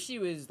 I knew she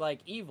was like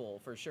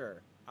evil for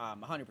sure,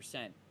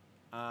 100%.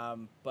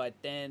 But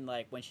then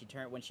like when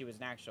she was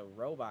an actual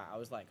robot, I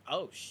was like,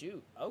 oh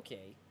shoot,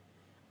 okay.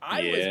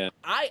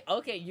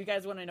 Okay. You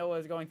guys want to know what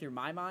was going through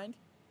my mind?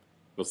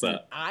 What's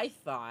that? I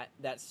thought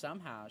that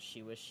somehow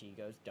she was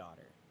Shigo's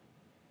daughter.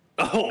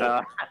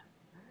 Oh.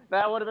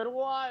 That would have been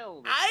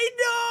wild. I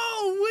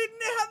know,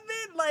 wouldn't it have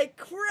been like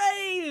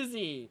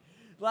crazy?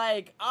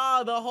 Like,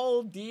 the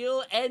whole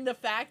deal, and the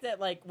fact that,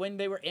 like, when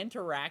they were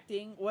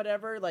interacting,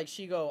 whatever, like,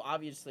 Shigo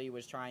obviously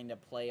was trying to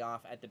play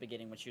off at the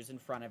beginning when she was in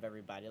front of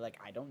everybody, like,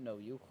 I don't know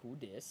you, who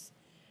dis?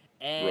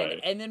 And, Right.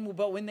 and then,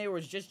 but when they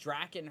was just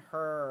Draken,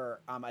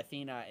 her,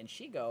 Athena, and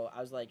Shigo,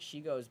 I was like,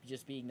 Shigo's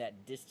just being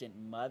that distant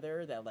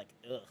mother that, like,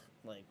 ugh,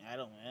 like, I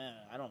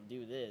don't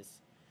do this.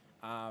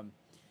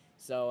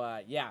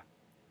 Yeah.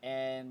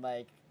 And,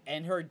 like,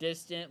 and her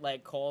distant,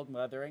 like, cold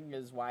mothering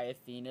is why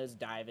Athena's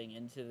diving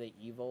into the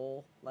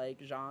evil, like,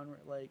 genre,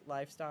 like,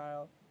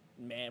 lifestyle.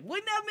 Man,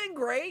 wouldn't that have been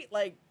great?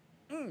 Like,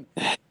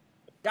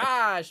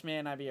 gosh,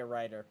 man, I'd be a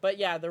writer. But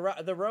yeah, the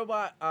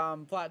robot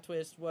plot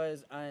twist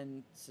was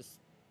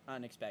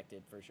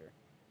unexpected for sure.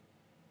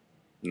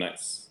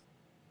 Nice.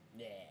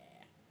 Yeah.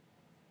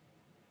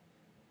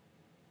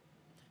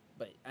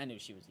 But I knew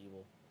she was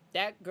evil.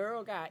 That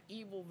girl got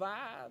evil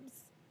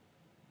vibes.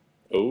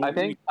 Oh. I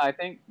think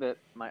that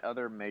my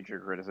other major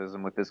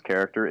criticism with this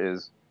character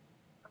is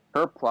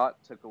her plot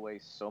took away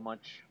so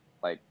much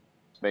like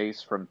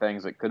space from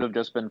things that could have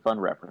just been fun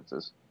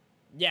references.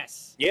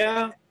 Yes.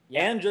 Yeah.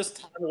 Yeah. And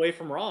just time away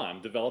from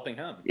Ron, developing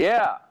him.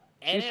 Yeah.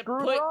 And she it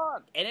screwed put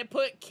on. and it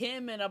put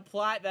Kim in a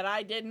plot that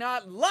I did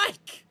not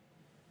like.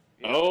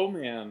 Oh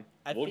man.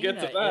 Athena We'll get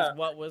to that. is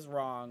what was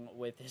wrong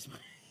with his.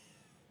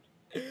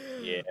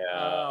 Yeah.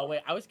 Oh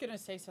wait, I was gonna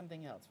say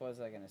something else. What was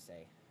I gonna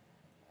say?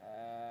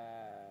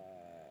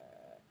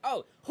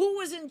 Oh, who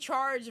was in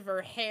charge of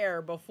her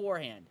hair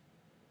beforehand?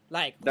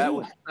 Like That who?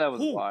 was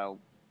Who? wild.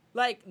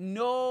 Like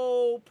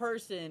no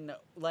person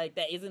like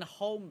that isn't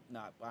home.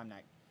 No, I'm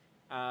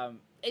not.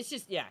 It's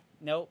just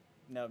no,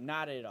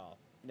 not at all.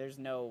 There's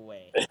no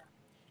way.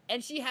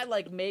 And she had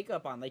like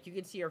makeup on, like you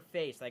could see her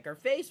face. Like her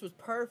face was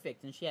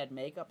perfect, and she had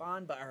makeup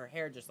on, but her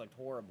hair just looked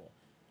horrible.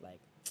 Like,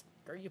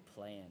 girl, you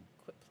playing?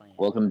 Quit playing.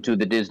 Welcome to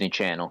the Disney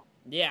Channel.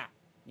 Yeah.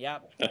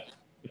 Yep.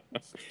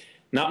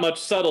 Not much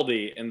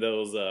subtlety in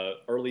those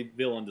early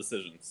villain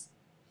decisions.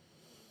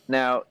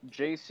 Now,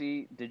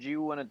 JC, did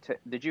you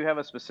have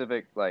a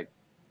specific like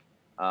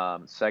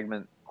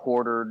segment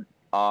quartered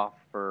off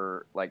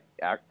for like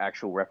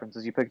actual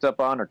references you picked up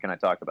on, or can I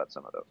talk about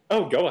some of those?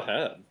 Oh, go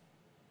ahead.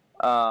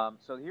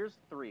 So here's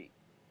 3.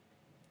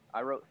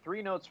 I wrote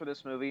 3 notes for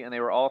this movie, and they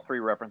were all 3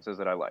 references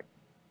that I liked.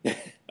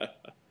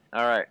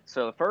 All right.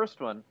 So the first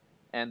one,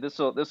 and this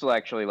will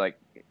actually like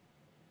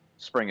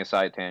spring a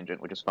side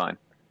tangent, which is fine.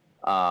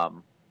 I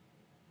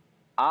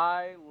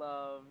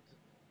loved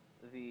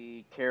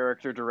the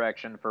character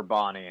direction for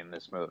Bonnie in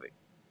this movie.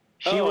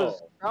 She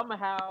was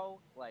somehow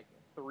like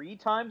 3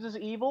 times as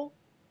evil,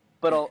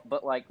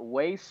 but like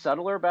way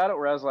subtler about it.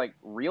 Whereas like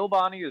real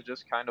Bonnie is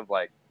just kind of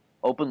like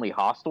openly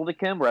hostile to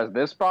Kim, whereas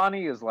this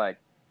Bonnie is like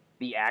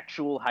the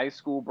actual high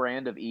school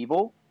brand of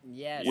evil,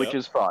 Yes. which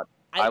is fun.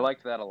 I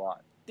liked that a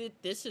lot.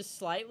 This is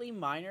slightly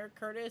minor,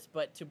 Curtis,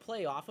 but to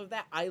play off of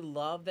that, I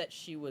love that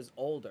she was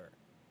older.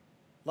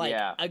 Like,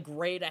 Yeah. a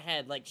grade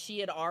ahead. Like, she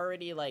had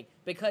already, like,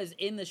 because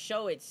in the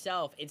show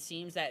itself, it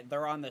seems that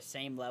they're on the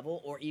same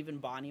level, or even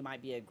Bonnie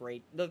might be a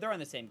grade. No, they're on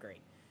the same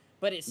grade.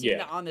 But it seemed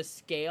that on the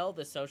scale,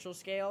 the social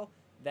scale,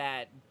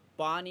 that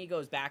Bonnie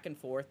goes back and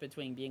forth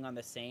between being on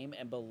the same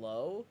and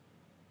below.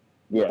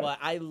 Yeah. But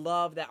I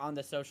love that on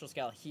the social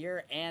scale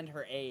here and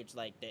her age,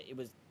 like, that it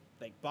was,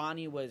 like,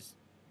 Bonnie was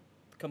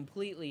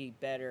completely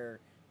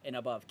better and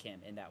above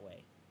Kim in that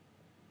way.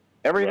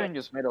 Everything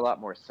just made a lot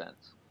more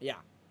sense. Yeah.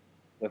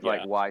 With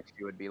like why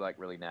she would be like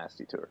really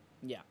nasty to her.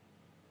 Yeah.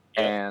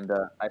 And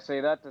I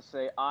say that to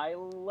say I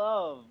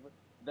love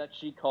that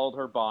she called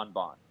her Bon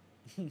Bon.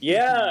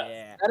 Yeah.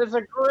 Yeah. That is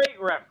a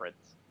great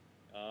reference.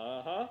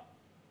 Uh-huh.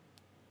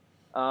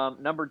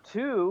 Number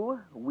 2,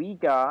 we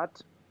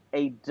got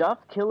a Duff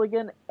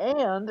Killigan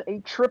and a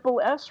Triple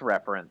S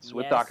reference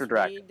with Yes, Dr. we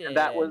Dragon. And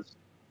that did. was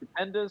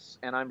stupendous,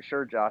 and I'm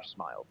sure Josh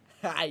smiled.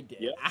 I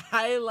did. Yep.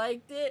 I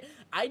liked it.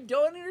 I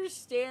don't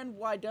understand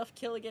why Duff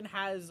Killigan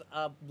has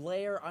a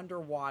layer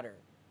underwater.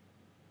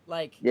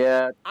 Like,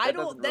 Yeah, I that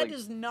don't. doesn't That really...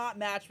 does not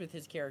match with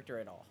his character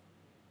at all.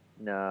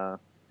 Nah.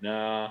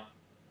 Nah.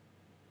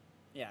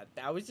 Yeah,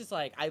 I was just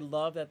like, I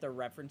love that they're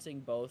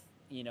referencing both,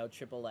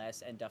 Triple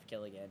S and Duff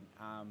Killigan.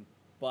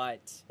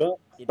 But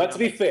But to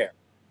be fair,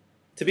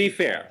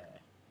 yeah,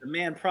 the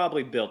man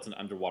probably built an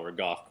underwater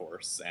golf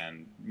course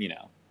and,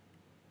 yeah.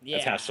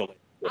 attached to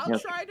I'll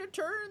try to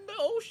turn the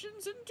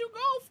oceans into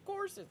golf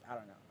courses. I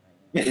don't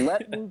know.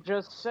 Let me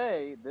just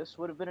say, this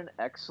would have been an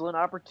excellent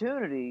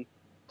opportunity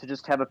to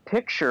just have a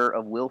picture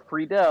of Will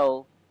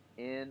Friedle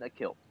in a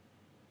kilt.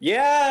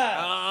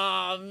 Yeah!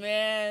 Oh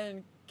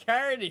man,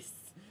 Curtis.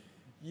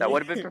 That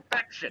would have been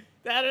perfection.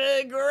 That would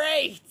have been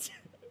great.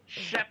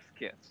 Chef's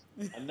kiss.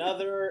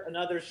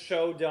 Another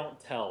show don't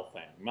tell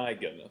thing. My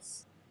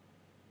goodness.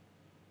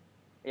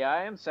 Yeah,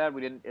 I am sad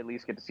we didn't at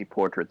least get to see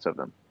portraits of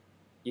them.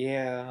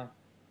 Yeah.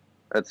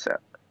 That's sad.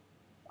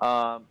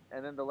 And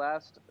then the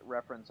last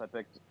reference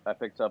I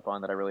picked up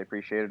on that I really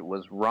appreciated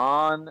was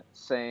Ron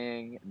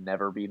saying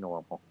 "never be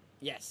normal."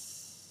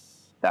 Yes.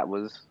 That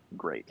was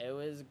great. It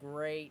was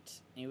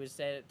great. He was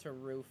said it to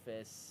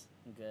Rufus.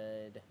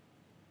 Good.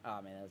 Oh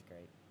man, that was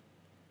great.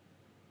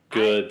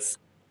 Good.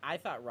 I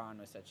thought Ron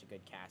was such a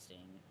good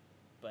casting,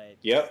 but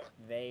Yep.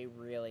 they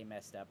really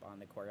messed up on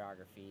the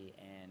choreography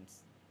and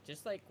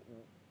just like,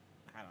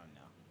 I don't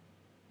know.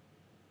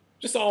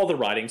 Just all the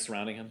writing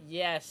surrounding him.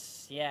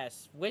 Yes,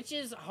 which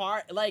is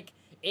hard. Like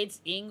it's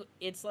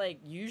like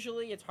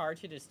usually it's hard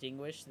to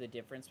distinguish the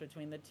difference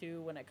between the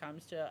two when it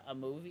comes to a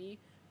movie,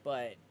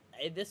 but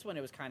in this one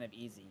it was kind of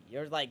easy.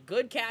 You're like,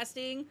 good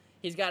casting.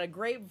 He's got a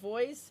great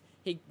voice.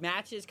 He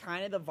matches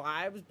kind of the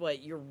vibes,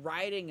 but you're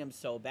writing him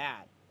so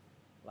bad.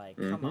 Like,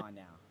 come on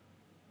now.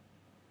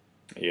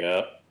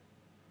 Yep.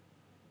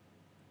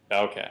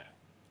 Okay.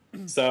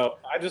 So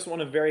I just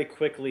want to very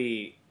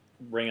quickly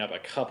bring up a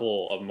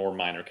couple of more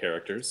minor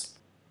characters.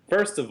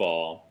 First of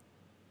all,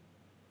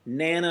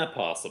 Nana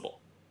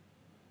Possible.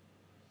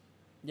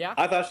 Yeah.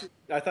 I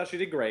thought she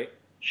did great.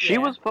 She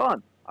was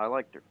fun. I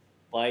liked her.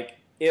 Like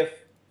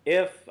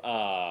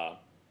oh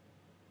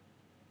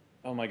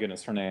my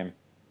goodness, her name.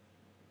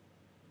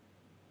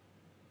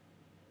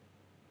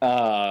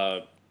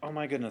 Oh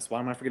my goodness, why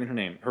am I forgetting her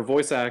name? Her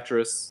voice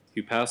actress,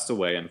 who passed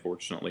away,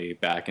 unfortunately,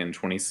 back in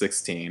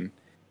 2016.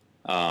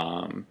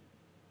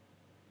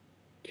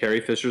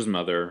 Carrie Fisher's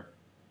mother,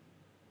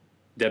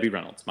 Debbie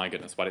Reynolds. My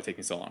goodness, why did it take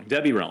me so long?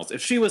 Debbie Reynolds.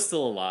 If she was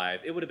still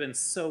alive, it would have been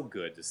so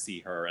good to see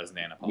her as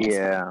Nana Possible.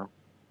 Yeah.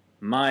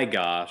 My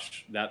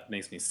gosh, that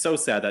makes me so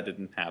sad that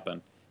didn't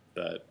happen,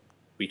 but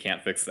we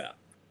can't fix that.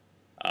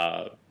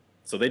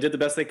 So they did the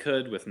best they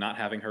could with not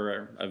having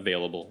her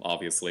available,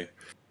 obviously.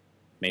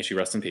 May she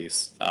rest in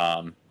peace.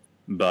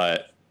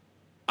 But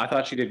I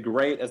thought she did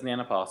great as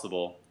Nana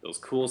Possible. It was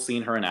cool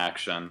seeing her in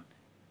action.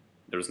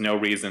 There was no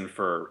reason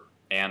for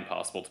Ann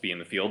Possible to be in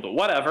the field, but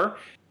whatever.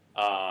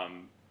 But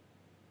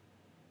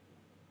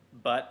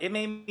it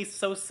made me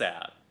so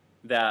sad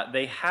that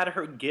they had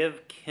her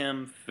give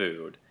Kim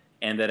food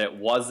and that it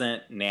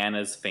wasn't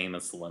Nana's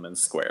famous lemon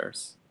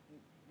squares.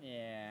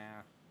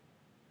 Yeah.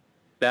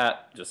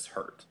 That just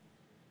hurt.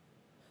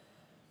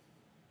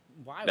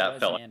 Why That was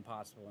felt- Ann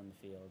Possible in the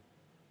field?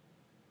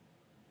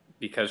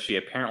 Because she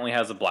apparently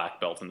has a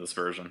black belt in this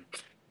version.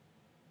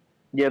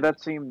 Yeah,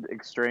 that seemed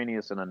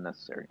extraneous and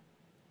unnecessary.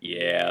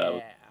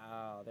 Yeah.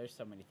 Oh, there's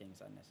so many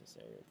things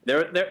unnecessary.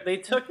 With this. They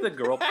took the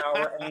girl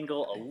power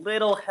angle a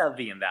little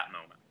heavy in that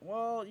moment.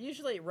 Well,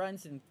 usually it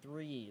runs in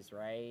threes,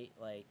 right?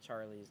 Like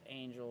Charlie's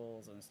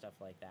Angels and stuff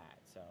like that.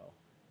 So.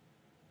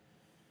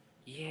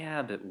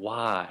 Yeah, but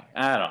why?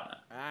 I don't know.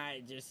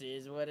 It just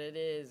is what it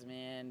is,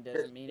 man.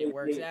 Doesn't mean it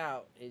works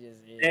out. It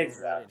just is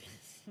Exactly. what it is.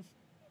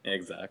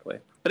 Exactly.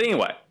 But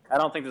anyway, I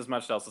don't think there's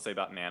much else to say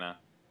about Nana.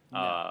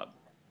 No.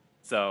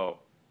 So,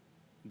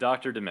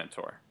 Dr.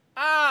 Dementor.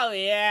 Oh,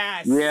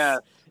 yes. Yes.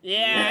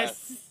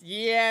 Yes.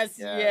 Yes.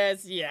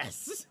 Yes.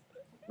 Yes.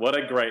 What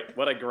a great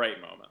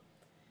moment.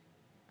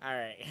 All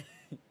right.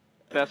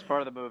 Best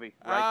part of the movie,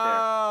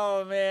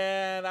 right Oh,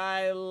 man.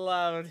 I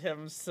loved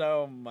him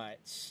so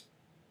much.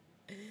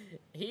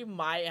 He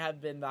might have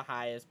been the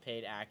highest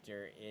paid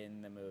actor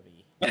in the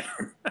movie.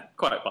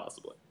 Quite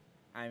possibly.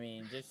 I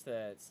mean, just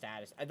the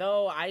status.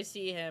 Though I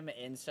see him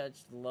in such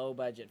low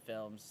budget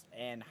films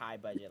and high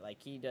budget,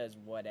 like he does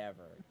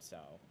whatever. So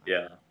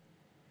Yeah.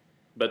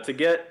 But to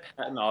get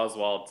Patton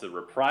Oswalt to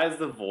reprise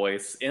the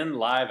voice in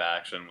live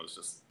action was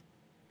just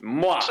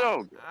mwah.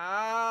 So good.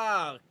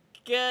 Oh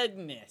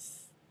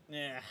goodness.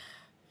 Yeah.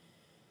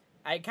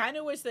 I kind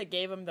of wish they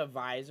gave him the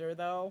visor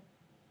though,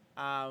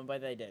 but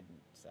they didn't.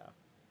 So.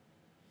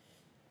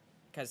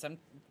 Because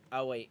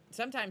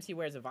sometimes he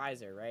wears a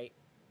visor, right?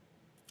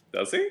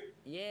 Does he?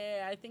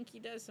 Yeah, I think he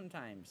does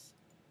sometimes.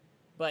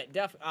 But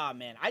oh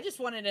man, I just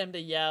wanted him to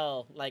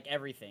yell like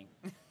everything.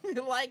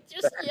 Like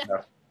just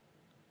yell.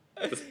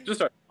 Just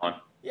start on.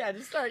 Yeah,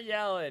 just start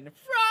yelling,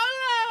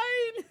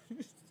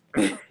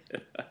 Fraulein!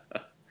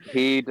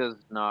 He does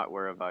not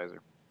wear a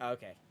visor.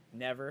 Okay,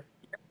 never.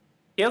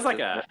 He has like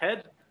a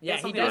head. Yeah, has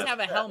he something does on have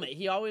a his head. helmet.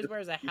 He always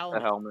wears a A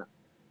helmet. helmet.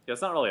 Yeah,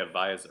 it's not really a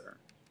visor.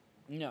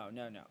 No.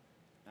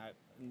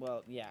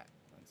 Well, yeah.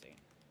 One second.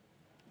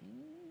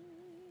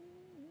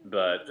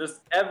 But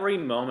just every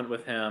moment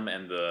with him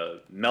and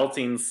the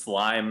melting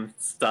slime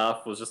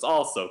stuff was just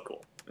all so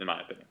cool, in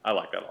my opinion. I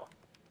like that a lot.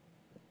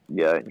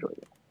 Yeah, I enjoyed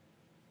it.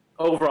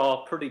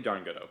 Overall, pretty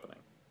darn good opening.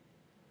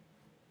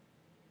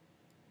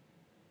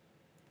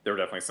 There were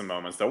definitely some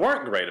moments that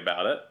weren't great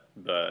about it,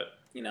 but,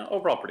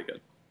 overall pretty good.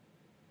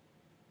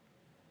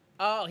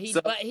 Oh,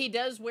 but he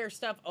does wear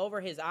stuff over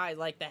his eyes.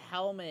 Like, the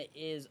helmet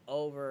is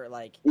over,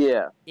 like,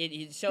 Yeah.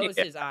 it shows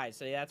his eyes.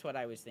 So that's what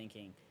I was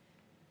thinking.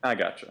 I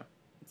gotcha.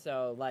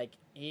 So, like,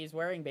 he's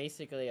wearing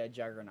basically a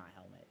Juggernaut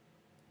helmet.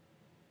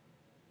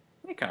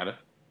 Yeah, kind of.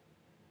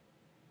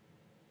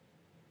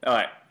 All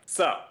right,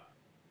 so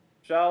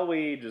shall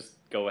we just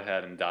go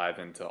ahead and dive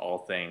into all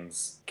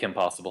things Kim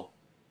Possible?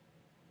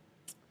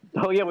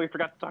 Oh yeah, we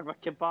forgot to talk about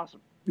Kim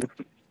Possible. Did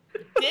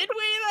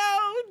we,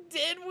 though?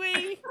 Did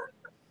we?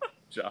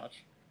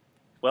 Josh.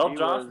 Well, He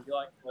Josh, was- would you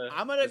like to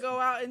I'm going to go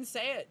out and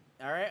say it.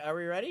 All right, are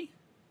we ready?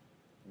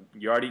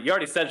 You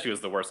already said she was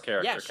the worst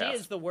character. Yeah, she cast.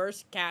 is the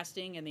worst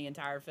casting in the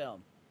entire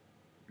film.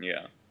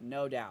 Yeah.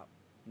 No doubt.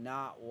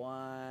 Not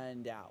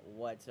one doubt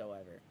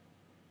whatsoever.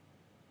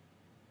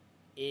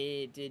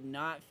 It did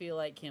not feel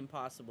like Kim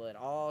Possible at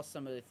all.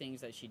 Some of the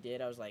things that she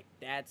did, I was like,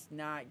 that's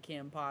not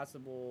Kim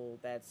Possible.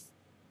 That's...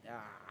 I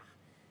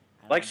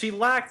Like, don't- she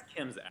lacked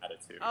Kim's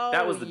attitude. Oh,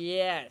 that was the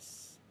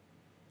yes.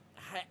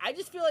 I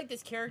just feel like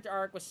this character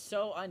arc was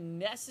so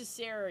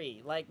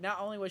unnecessary. Like,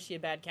 not only was she a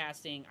bad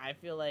casting, I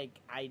feel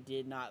like I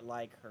did not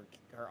like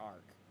her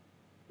arc.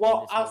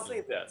 Well, this I'll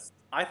movie. say this.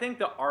 I think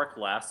the arc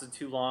lasted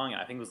too long.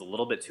 I think it was a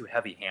little bit too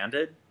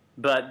heavy-handed.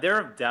 But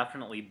there have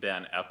definitely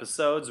been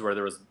episodes where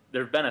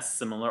there've been a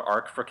similar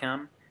arc for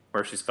Kim,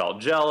 where she's felt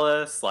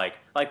jealous. Like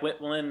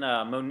when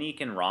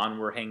Monique and Ron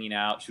were hanging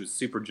out, she was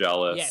super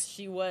jealous. Yes,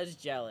 she was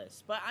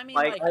jealous. But, I mean,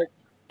 Like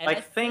and I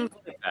things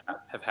think- like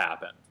that have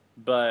happened.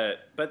 But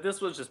this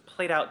was just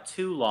played out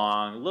too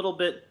long, a little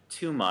bit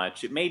too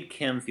much. It made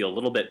Kim feel a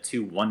little bit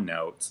too one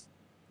note.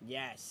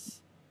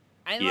 Yes.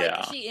 And, Yeah.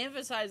 like, she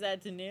emphasized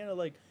that to Nana,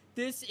 like,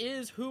 this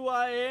is who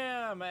I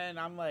am. And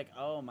I'm like,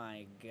 oh,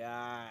 my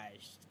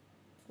gosh.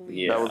 Please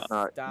Yeah. That was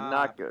not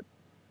stop. good.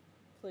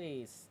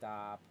 Please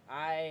stop.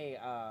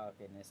 Oh,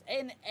 goodness.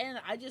 And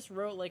I just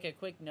wrote, like, a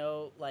quick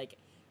note, like,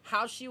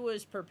 how she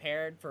was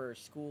prepared for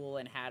school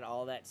and had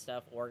all that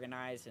stuff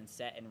organized and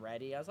set and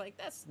ready. I was like,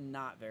 that's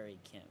not very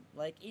Kim.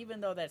 Like,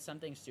 even though that's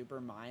something super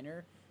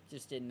minor,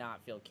 just did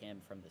not feel Kim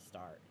from the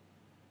start.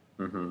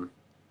 Mm-hmm.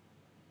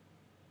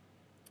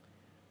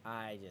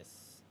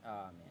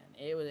 Oh man,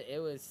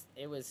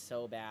 it was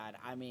so bad.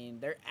 I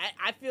mean,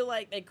 I feel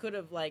like they could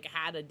have like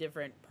had a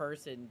different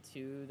person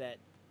too. That,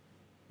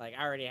 like,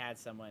 I already had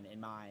someone in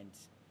mind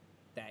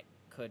that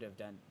could have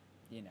done,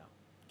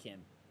 Kim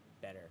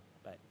better.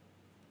 But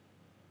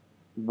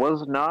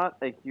Was not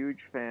a huge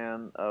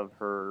fan of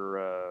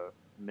her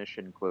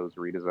mission clothes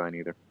redesign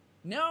either.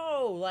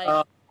 no,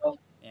 like,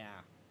 yeah,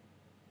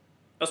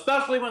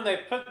 Especially when they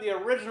put the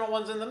original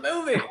ones in the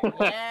movie.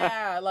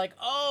 yeah, like,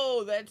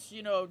 oh, that's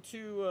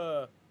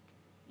too.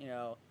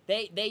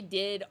 They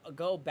did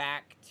go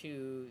back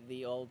to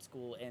the old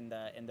school in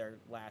their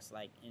last,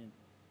 like,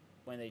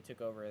 when they took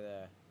over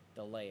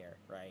the layer,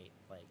 right?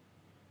 Like,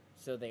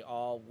 so they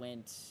all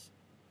went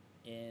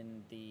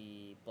in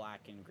the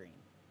black and green,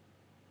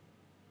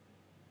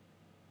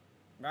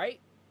 right?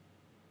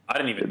 I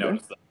didn't even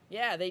notice that.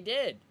 Yeah, they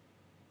did.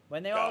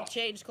 When they all Oh.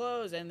 changed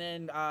clothes, and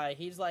then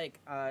he's like,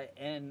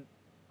 and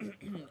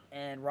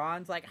and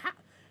Ron's like,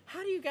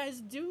 how do you guys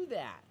do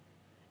that?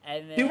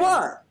 And then, Do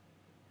what?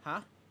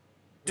 Huh?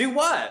 Do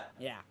what?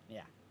 Yeah,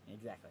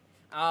 exactly.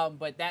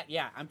 But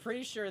I'm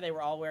pretty sure they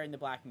were all wearing the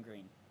black and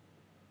green.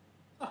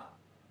 Huh.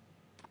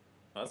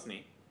 That's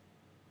neat.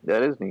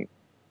 That is neat.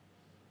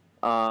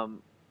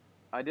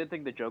 I did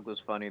think the joke was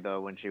funny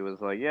though when she was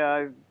like, "Yeah,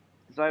 I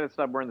decided to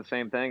stop wearing the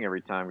same thing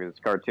every time because it's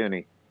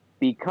cartoony."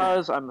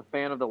 Because I'm a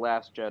fan of The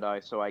Last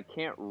Jedi, so I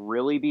can't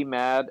really be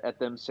mad at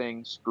them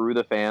saying "screw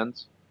the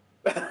fans."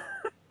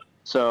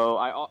 So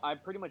I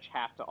pretty much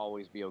have to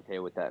always be okay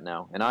with that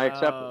now, and I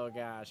accept it. Oh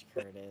gosh,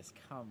 Curtis,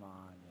 come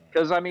on, man.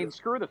 Because I mean,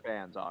 screw the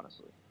fans,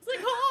 honestly. It's like,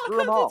 oh, Screw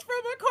 'em because all. it's from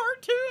a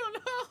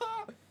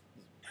cartoon.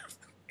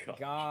 God.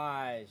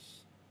 Gosh,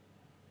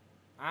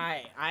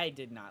 I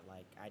did not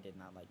like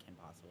Kim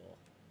Possible.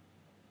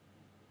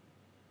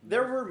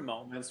 There were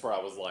moments where I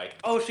was like,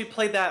 "Oh, she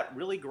played that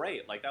really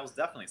great. Like that was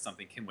definitely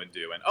something Kim would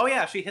do." And oh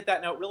yeah, she hit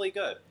that note really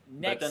good.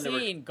 Next then there were-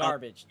 scene,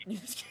 garbage.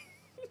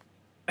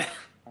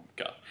 Oh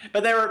god.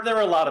 But there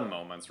were a lot of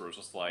moments where it was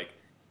just like,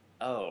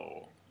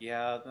 "Oh,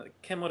 yeah,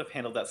 Kim would have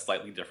handled that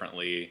slightly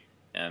differently,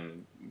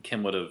 and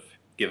Kim would have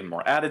given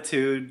more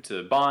attitude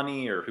to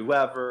Bonnie or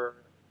whoever."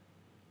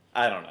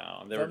 I don't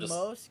know. They were The just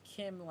most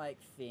Kim-like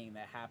thing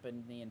that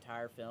happened in the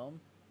entire film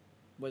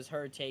was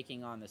her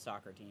taking on the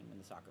soccer team in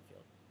the soccer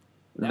field.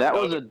 That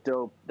was a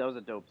dope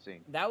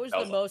scene. That was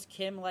the most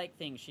Kim-like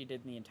thing she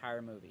did in the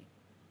entire movie.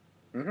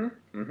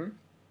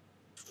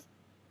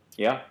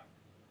 Yeah.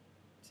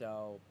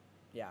 So,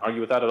 yeah.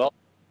 Argue with that at all?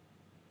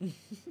 Did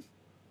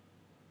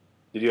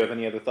you have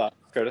any other thoughts,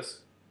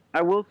 Curtis?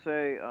 I will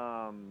say,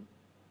 I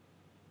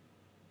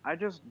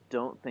just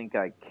don't think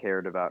I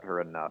cared about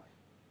her enough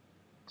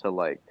to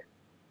like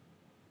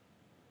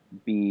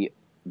be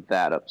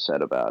that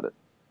upset about it.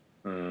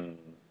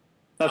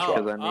 That's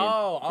oh,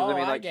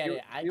 right. I get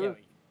it.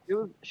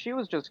 She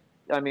was just.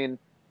 I mean,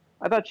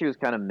 I thought she was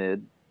kind of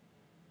mid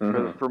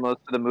for most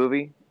of the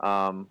movie.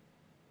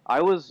 I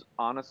was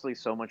honestly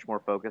so much more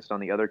focused on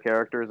the other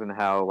characters and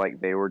how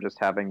like they were just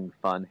having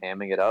fun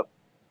hamming it up.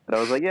 But I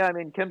was like, yeah, I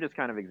mean, Kim just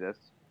kind of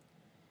exists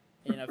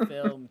in a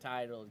film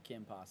titled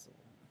Kim Possible.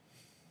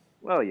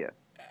 Well, yeah.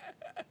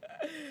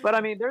 But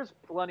I mean, there's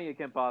plenty of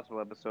Kim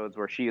Possible episodes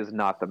where she is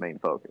not the main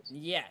focus.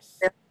 Yes,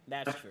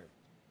 that's true.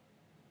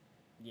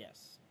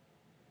 Yes.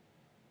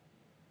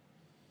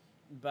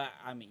 But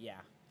I mean, yeah.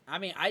 I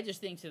mean, I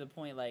just think to the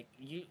point like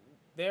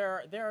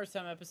there are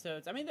some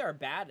episodes. I mean, there are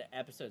bad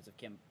episodes of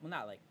Kim. Well,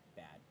 not like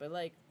bad, but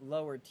like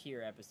lower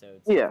tier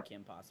episodes of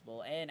Kim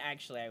Possible. And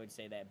actually, I would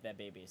say that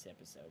Baby's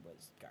episode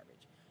was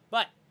garbage.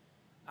 But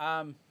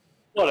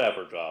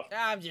whatever, Josh.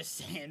 I'm just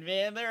saying,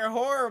 man, they're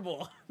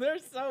horrible. They're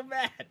so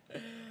bad.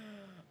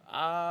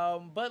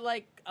 But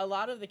like a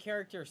lot of the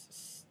characters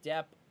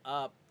step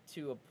up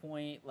to a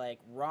point. Like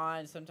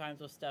Ron sometimes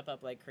will step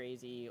up like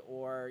crazy,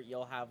 or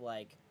you'll have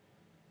like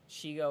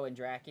Shigo and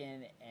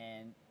Draken,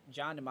 and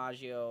John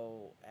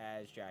DiMaggio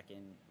as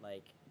Draken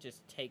like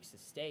just takes the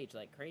stage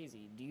like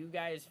crazy. Do you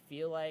guys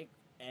feel like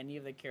any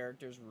of the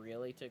characters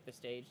really took the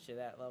stage to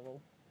that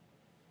level?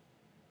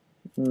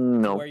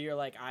 No. Where you're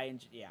like, I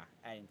didn't think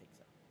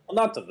so. Well,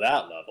 not to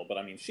that level, but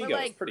I mean, Shigo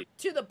like, was pretty...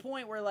 to the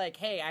point where like,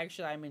 hey,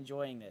 actually, I'm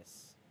enjoying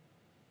this.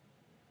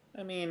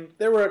 I mean,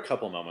 there were a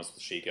couple moments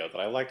with Shigo that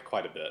I liked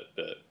quite a bit,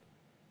 but...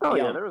 Oh,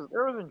 yeah,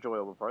 there was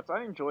enjoyable parts.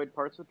 I enjoyed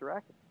parts with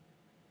Draken.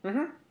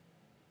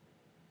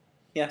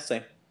 Yeah,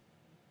 same.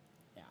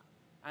 Yeah.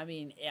 I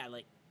mean, yeah,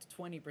 like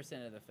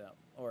 20% of the film,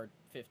 or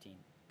 15,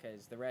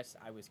 because the rest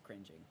I was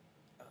cringing.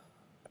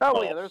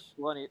 Oh, yeah, there's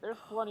plenty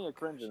of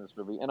cringe in this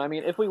movie. And I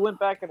mean, if we went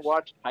back and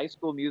watched High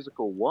School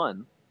Musical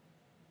 1,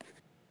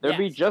 there'd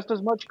be just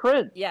as much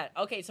cringe. Yeah,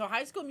 okay, so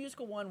High School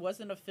Musical 1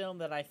 wasn't a film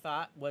that I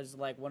thought was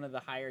like one of the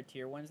higher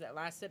tier ones that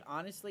lasted.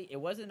 Honestly,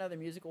 it was another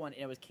musical one,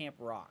 and it was Camp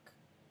Rock.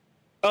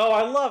 Oh,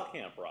 I love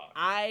Camp Rock.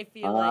 I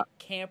feel like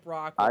Camp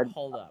Rock would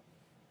hold up.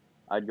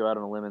 I'd go out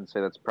on a limb and say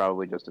that's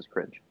probably just as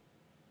cringe.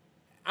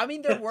 I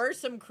mean, there were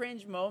some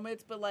cringe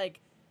moments, but like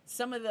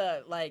some of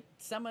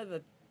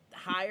the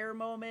higher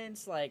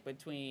moments, like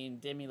between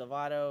Demi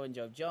Lovato and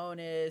Joe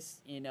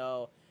Jonas, you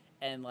know,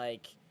 and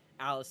like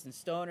Allison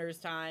Stoner's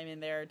time in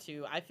there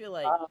too. I feel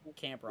like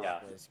Camp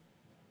Rock was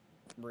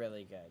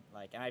really good.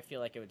 Like, and I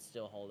feel like it would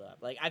still hold up.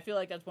 Like, I feel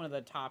like that's one of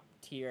the top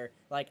tier.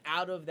 Like,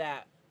 out of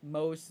that,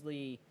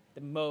 the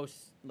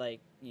most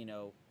like, you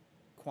know,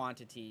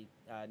 quantity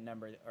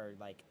number or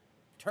like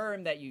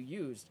term that you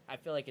used, I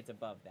feel like it's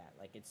above that.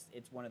 Like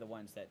it's one of the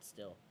ones that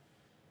still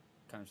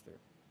comes through.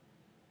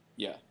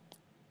 Yeah.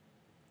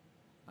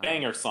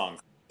 Banger songs.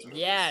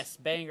 Yes,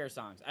 banger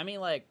songs. I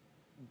mean, like,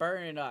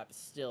 Burning Up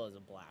still is a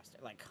blaster.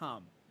 Like,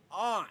 come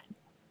on.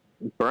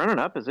 Burning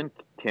Up is in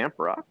Camp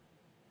Rock?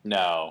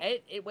 No.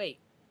 Wait,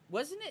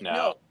 wasn't it?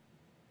 No.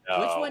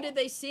 Which one did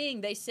they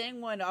sing? They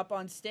sang one up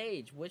on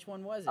stage. Which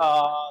one was it?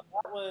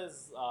 That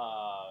was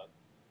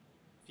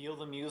Feel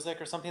the Music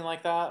or something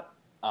like that.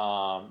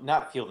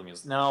 Not Feel the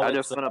Music. No. I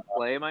just want to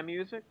play my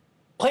music?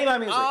 Play my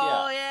music,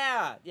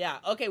 yeah.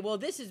 Okay, well,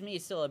 This Is Me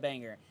is still a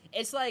banger.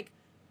 It's like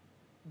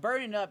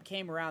Burning Up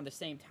came around the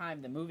same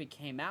time the movie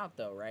came out,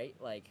 though, right?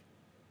 Like,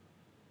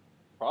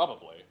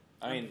 probably.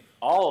 I mean,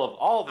 all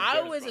of the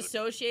I was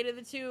associated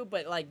the two,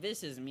 but like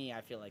This Is Me,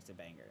 I feel like it's a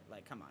banger.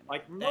 Like, come on.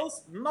 Like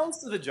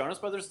most of the Jonas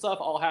Brothers stuff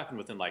all happened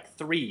within like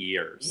 3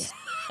 years.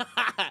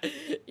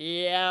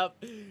 Yep.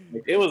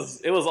 It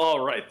was all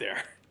right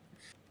there.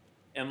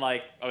 And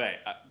like, okay,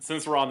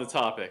 since we're on the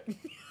topic,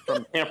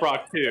 from Camp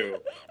Rock 2,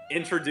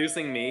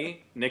 Introducing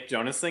Me, Nick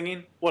Jonas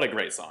singing, what a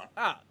great song.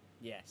 Ah,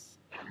 yes.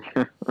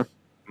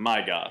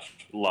 My gosh,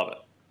 love it.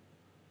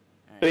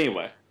 But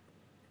anyway.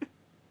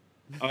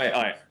 All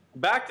right.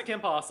 Back to Kim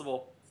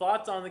Possible.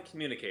 Thoughts on the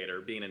communicator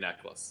being a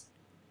necklace?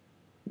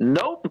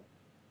 Nope.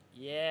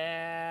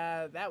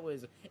 Yeah,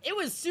 it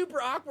was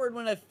super awkward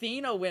when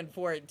Athena went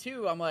for it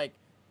too. I'm like,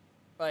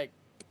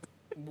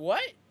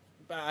 what?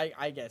 But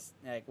I guess,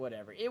 like,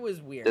 whatever. It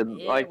was weird.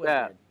 Didn't like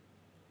that. Weird.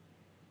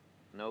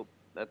 Nope.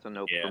 That's a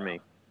nope for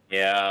me.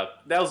 Yeah,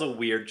 that was a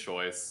weird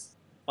choice.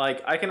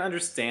 Like, I can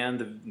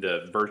understand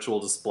the virtual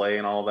display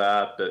and all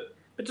that, but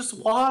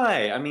just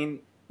why? I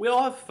mean, we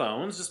all have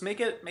phones. Just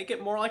make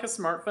it more like a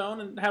smartphone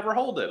and have her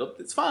hold it.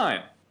 It's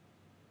fine.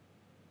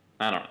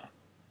 I don't know.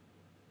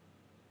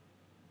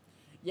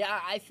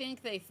 Yeah, I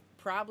think they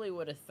probably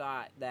would have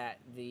thought that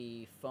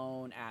the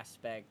phone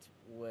aspect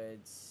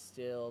would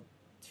still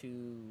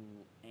too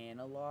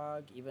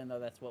analog, even though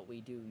that's what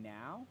we do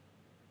now.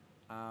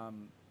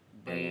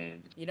 They,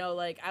 you know,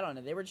 like, I don't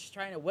know, they were just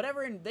trying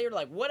to they were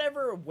like,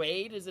 whatever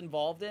Wade is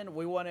involved in,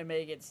 we want to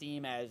make it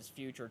seem as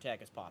future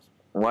tech as possible.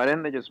 Why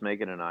didn't they just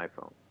make it an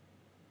iPhone?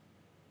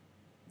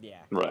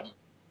 Yeah. Right.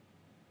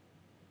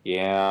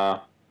 Yeah,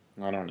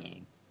 I don't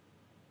know.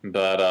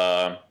 But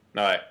all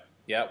right,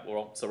 yeah.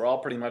 So we're all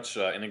pretty much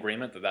in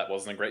agreement that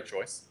wasn't a great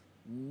choice.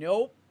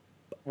 Nope.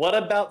 What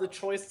about the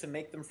choice to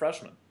make them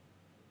freshmen?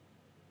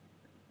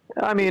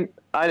 I mean,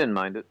 I didn't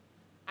mind it.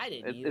 I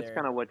didn't either. It's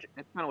kind of what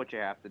you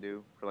have to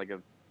do for like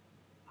a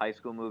high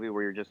school movie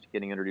where you're just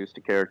getting introduced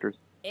to characters.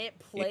 It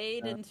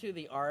played into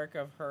the arc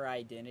of her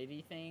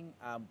identity thing,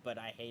 but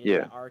I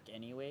hated the arc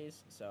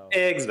anyways. So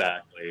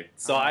exactly.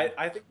 So I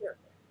think that,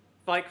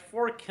 like,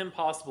 for Kim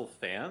Possible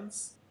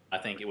fans, I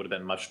think it would have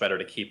been much better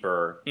to keep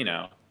her, you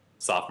know,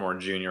 sophomore and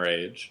junior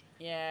age.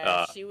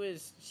 Yeah, she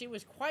was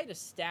quite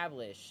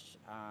established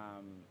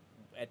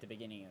at the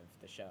beginning of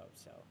the show.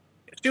 So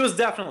she was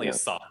definitely a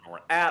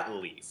sophomore, at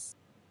least.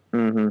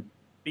 Mm-hmm.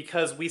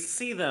 Because we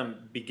see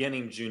them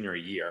beginning junior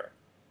year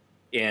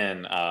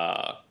in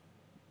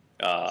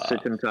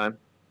Sitchin Time.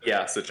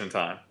 Yeah, Sitchin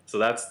Time.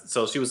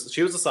 So she was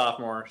a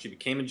sophomore. She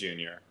became a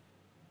junior,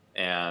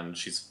 and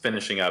she's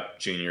finishing up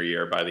junior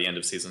year by the end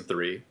of season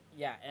 3.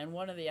 Yeah, and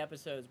one of the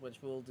episodes which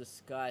we'll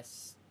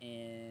discuss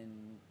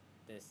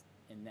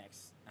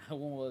next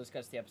when we'll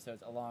discuss the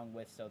episodes along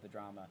with So the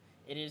Drama,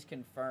 it is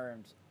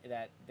confirmed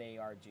that they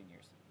are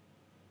juniors.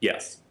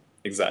 Yes,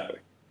 exactly.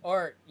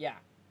 Or yeah.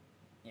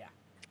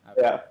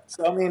 Okay. Yeah.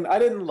 So I mean, I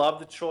didn't love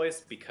the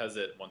choice because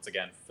it once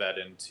again fed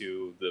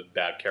into the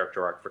bad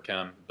character arc for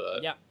Kim.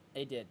 But yeah,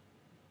 it did.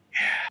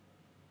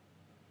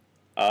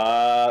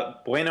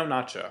 Bueno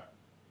Nacho.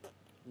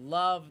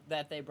 Love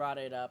that they brought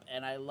it up,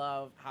 and I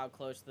love how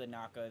close to the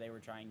Nacho they were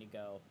trying to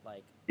go.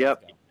 Like,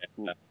 yep,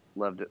 go.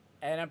 Loved it.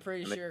 And I'm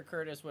pretty sure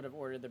Curtis would have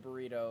ordered the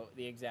burrito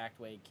the exact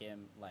way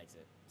Kim likes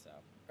it. So,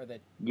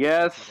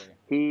 yes,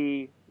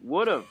 he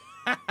would have.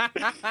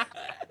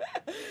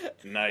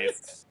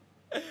 Nice.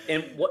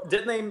 And what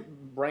didn't they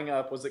bring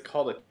up? Was it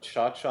called a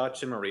cha-cha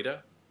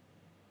chimarita?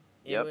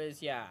 It was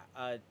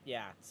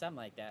something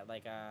like that,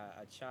 like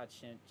a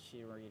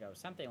chimarito,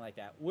 something like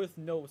that, with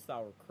no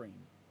sour cream.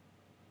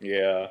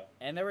 Yeah.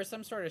 And there was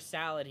some sort of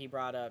salad he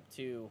brought up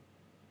too,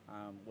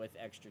 with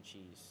extra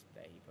cheese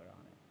that he put on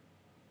it.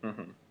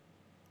 Mm-hmm.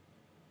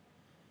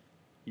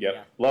 Yep.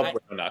 Yeah. Love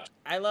nacho.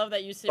 I love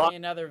that you sent me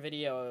another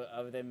video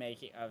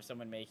of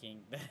someone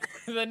making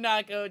the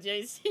Nacho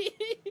JC.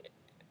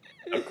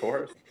 Of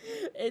course.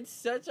 It's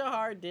such a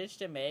hard dish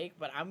to make,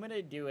 but I'm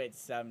gonna do it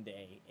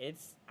someday.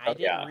 I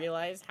didn't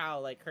realize how,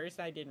 like, Curtis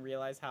and I didn't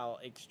realize how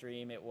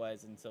extreme it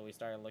was until we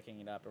started looking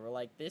it up, and we're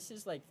like, this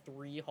is like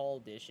 3 whole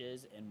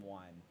dishes in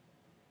one.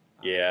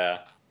 Yeah.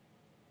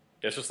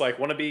 It's just like,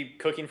 want to be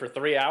cooking for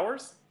 3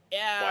 hours?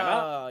 Yeah. Why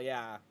not? Oh,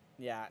 yeah.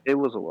 It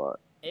was a lot.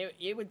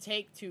 It would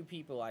take 2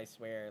 people, I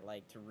swear,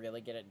 like, to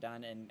really get it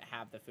done and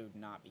have the food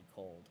not be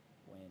cold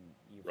when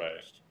you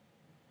finished.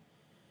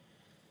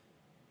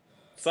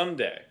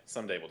 Someday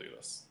we'll do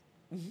this.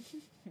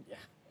 Yeah.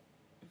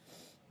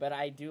 But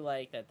I do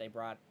like that they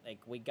brought, like,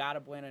 we got a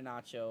Bueno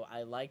Nacho.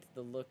 I liked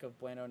the look of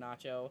Bueno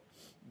Nacho,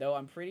 though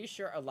I'm pretty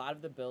sure a lot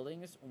of the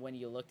buildings, when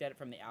you looked at it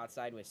from the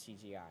outside, was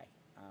CGI.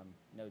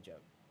 No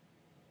joke.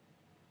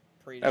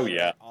 Pretty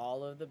sure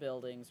all of the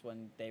buildings,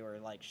 when they were,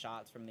 like,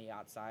 shots from the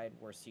outside,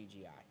 were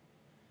CGI.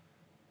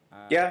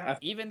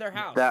 Even their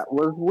house. That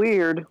was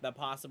weird. The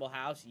possible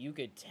house, you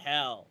could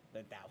tell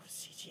that was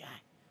CGI.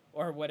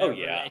 Or whatever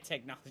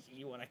technology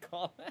you want to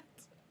call that.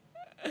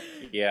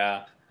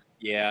 Yeah.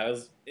 It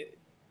was.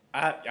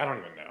 I don't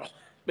even know,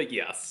 but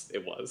yes,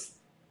 it was.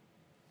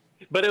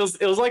 But it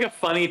was like a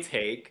funny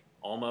take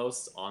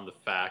almost on the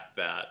fact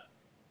that,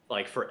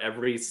 like, for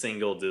every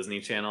single Disney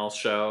Channel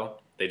show,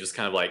 they just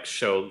kind of like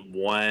show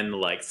one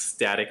like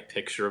static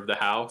picture of the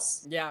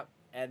house. Yeah,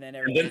 and then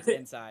everything's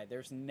inside.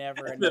 There's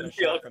never another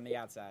shot from the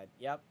outside.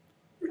 Yep.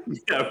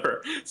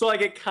 Never. So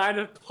like it kind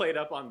of played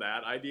up on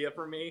that idea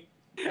for me.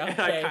 Okay. And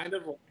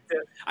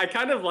I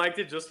kind of liked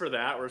it just for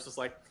that, where it's just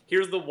like,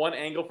 here's the one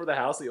angle for the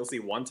house that you'll see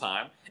one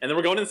time, and then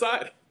we're going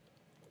inside.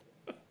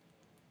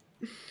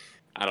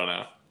 I don't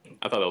know.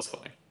 I thought that was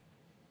funny.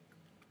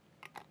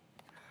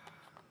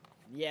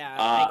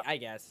 Yeah, I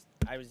guess.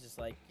 I was just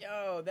like,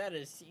 yo, that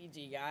is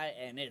CGI,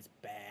 and it's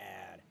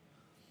bad.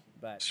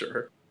 But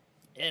sure.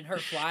 And her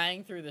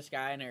flying through the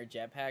sky in her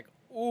jetpack,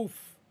 oof.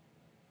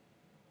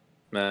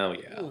 Oh,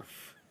 yeah.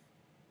 Oof.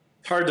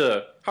 Hard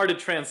to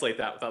translate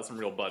that without some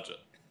real budget.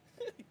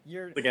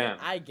 Again.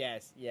 I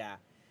guess, yeah.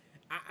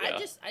 I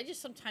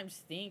just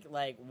sometimes think,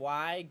 like,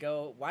 why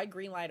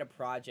greenlight a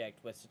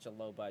project with such a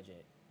low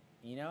budget?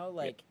 You know,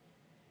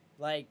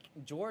 like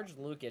George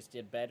Lucas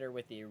did better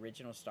with the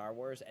original Star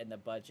Wars, and the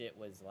budget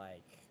was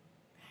like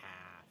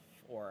half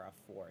or a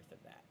fourth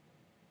of that.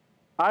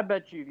 I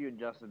bet you if you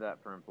adjusted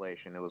that for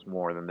inflation, it was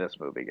more than this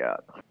movie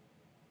got.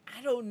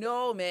 I don't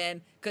know,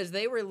 man, because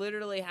they were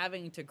literally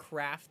having to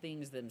craft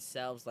things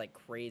themselves like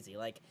crazy.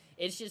 Like,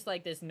 it's just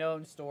like this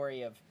known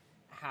story of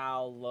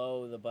how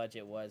low the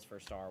budget was for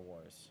Star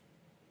Wars.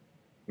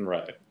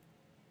 Right.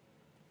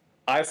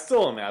 I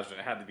still imagine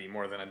it had to be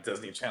more than a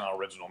Disney Channel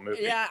original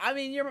movie. Yeah, I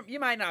mean, you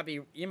might not be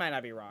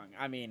wrong.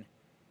 I mean,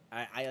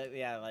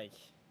 yeah, like,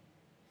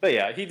 But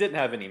yeah, he didn't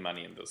have any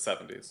money in the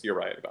 70s. You're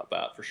right about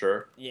that, for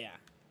sure. yeah.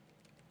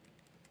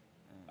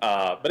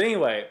 But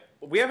anyway,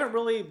 we haven't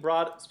really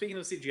speaking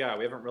of CGI,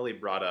 we haven't really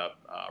brought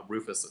up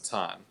Rufus a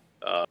ton.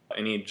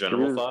 Any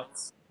general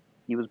thoughts?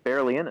 He was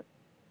barely in it.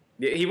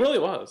 Yeah, he really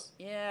was.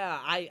 Yeah,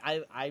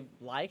 I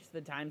liked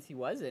the times he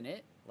was in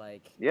it.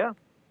 Like, Yeah.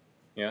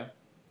 Yeah.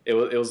 It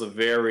was a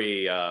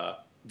very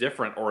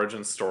different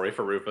origin story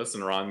for Rufus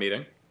and Ron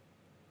meeting.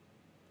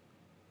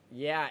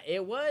 yeah,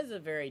 it was a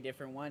very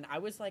different one. I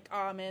was like,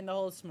 oh man, the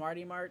whole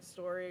Smarty Mart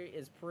story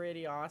is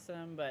pretty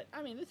awesome. But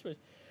I mean,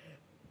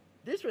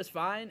 this was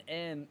fine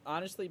and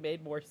honestly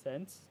made more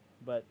sense.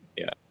 But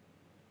Yeah.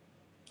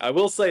 I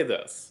will say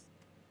this.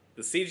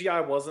 The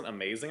CGI wasn't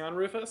amazing on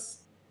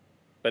Rufus,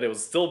 but it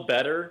was still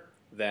better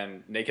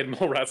than naked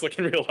mole rats like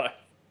in real life.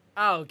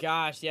 oh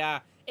gosh, yeah.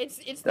 It's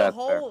the That's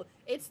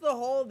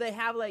whole they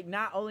have like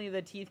not only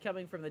the teeth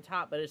coming from the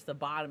top, but it's the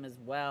bottom as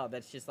well.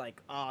 That's just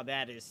like, oh,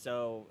 that is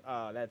so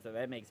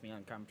that makes me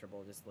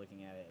uncomfortable just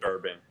looking at it.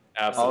 Urban.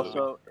 Absolutely.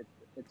 Also,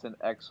 it's an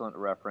excellent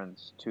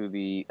reference to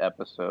the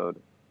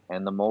episode,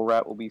 and the mole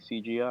rat will be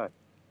CGI,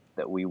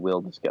 that we will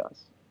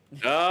discuss.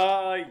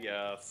 Ah,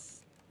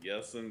 yes.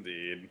 Yes,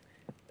 indeed.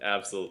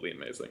 Absolutely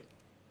amazing.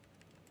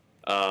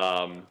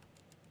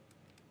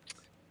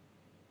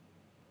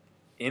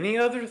 Any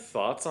other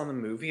thoughts on the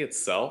movie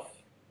itself?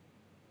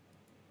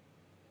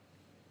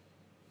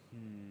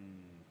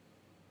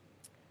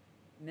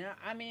 No,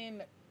 I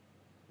mean,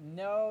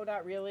 no,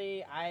 not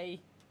really. I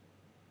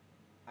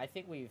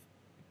think we've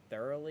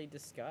thoroughly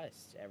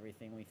discussed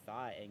everything we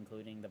thought,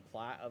 including the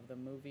plot of the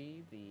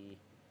movie, the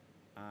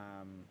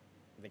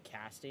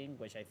casting,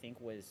 which I think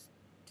was,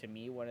 to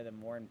me, one of the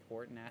more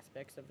important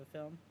aspects of the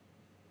film.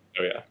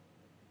 Oh, yeah.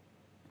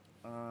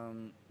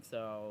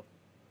 So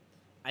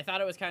I thought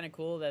it was kind of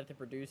cool that the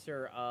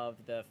producer of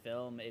the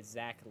film is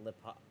Zach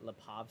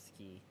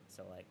Lipovsky,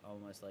 so like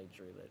almost like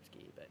Drew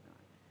Lipsky, but not.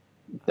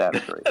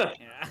 That's great.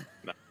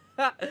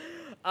 Yeah.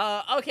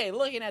 Okay,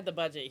 looking at the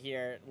budget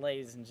here,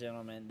 ladies and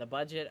gentlemen, the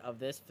budget of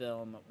this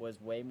film was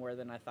way more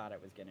than I thought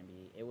it was going to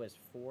be. It was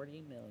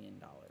 $40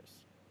 million.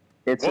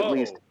 It's Whoa. at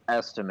least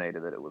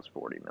estimated that it was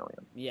 $40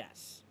 million.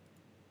 Yes.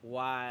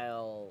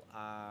 While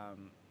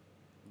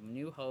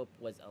New Hope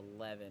was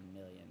 $11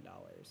 million.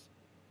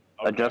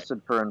 Okay.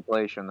 Adjusted for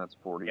inflation, that's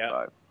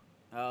 45.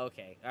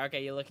 Okay,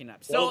 you're looking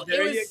up. Well, So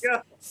there it was you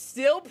go.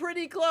 still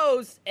pretty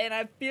close, and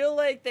I feel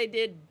like they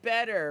did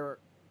better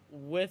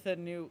with a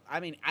new.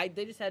 I mean,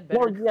 they just had better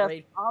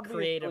creative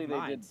obviously they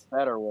minds. did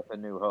better with A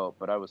New Hope,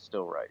 but I was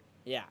still right.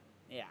 Yeah.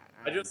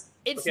 It's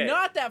okay.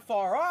 not that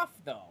far off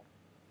though.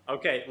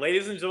 Okay,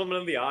 ladies and gentlemen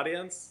of the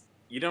audience,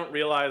 you don't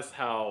realize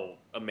how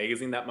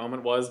amazing that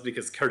moment was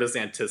because Curtis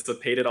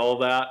anticipated all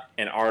of that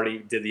and already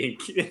did the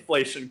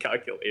inflation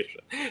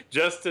calculation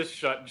just to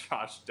shut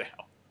Josh down.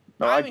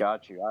 No, I I mean-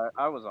 got you.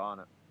 I was on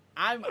it.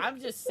 I'm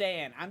just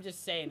saying.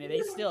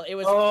 It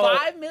was Oh.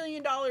 $5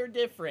 million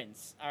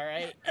difference. All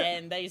right,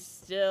 and they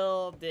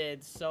still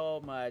did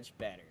so much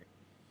better.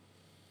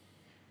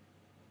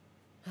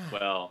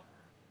 Well,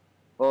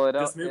 Well,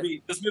 this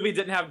movie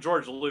didn't have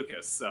George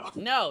Lucas, so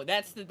No,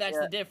 that's the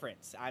Yeah.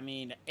 difference. I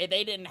mean, they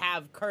didn't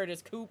have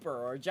Curtis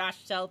Cooper or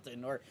Josh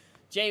Shelton or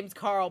James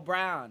Carl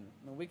Brown.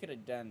 I mean, we could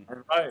have done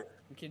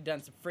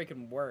some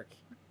freaking work.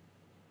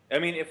 I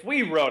mean, if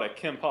we wrote a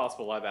Kim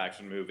Possible live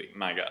action movie,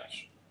 my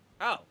gosh.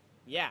 Oh,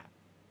 yeah.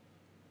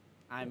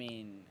 I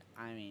mean,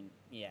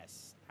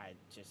 yes. I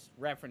just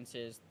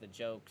references, the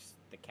jokes,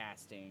 the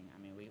casting. I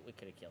mean, we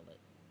could have killed it.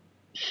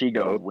 She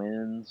Goes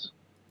wins.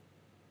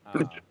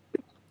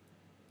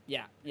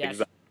 Yeah.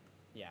 Exactly.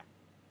 Yeah.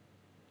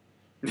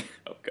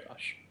 Oh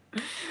gosh.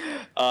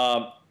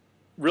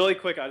 Really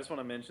quick, I just want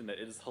to mention that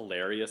it is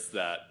hilarious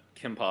that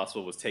Kim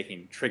Possible was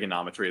taking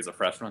trigonometry as a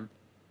freshman.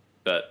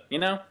 But,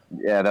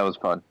 Yeah, that was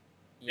fun.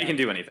 you can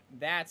do anything.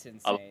 That's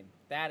insane.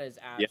 That is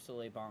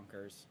absolutely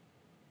bonkers.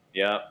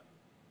 Yep.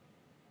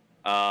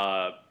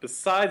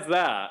 Besides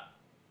that,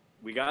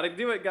 we gotta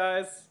do it,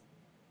 guys.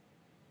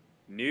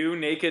 New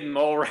naked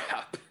mole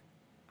rap.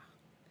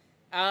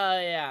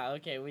 Yeah,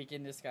 okay, we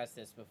can discuss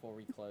this before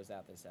we close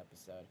out this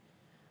episode.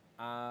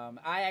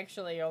 I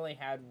actually only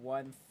had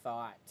one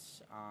thought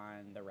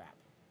on the rap,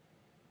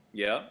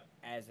 Yeah.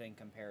 as in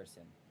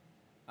comparison.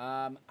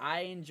 I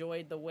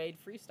enjoyed the Wade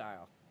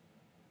freestyle.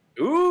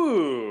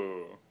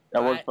 Ooh.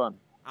 That was I- fun.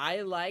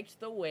 I liked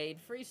the Wade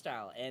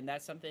freestyle, and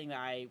that's something that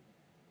I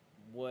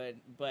would,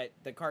 but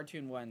the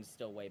cartoon one's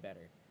still way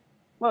better.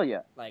 Well,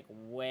 yeah. Like,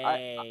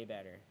 way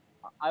better.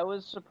 I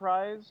was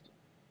surprised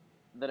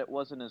that it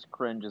wasn't as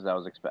cringe as I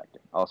was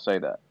expecting. I'll say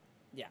that.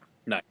 Yeah.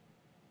 Nice.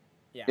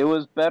 Yeah. It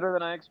was better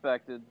than I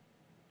expected.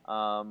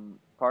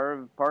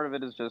 Part of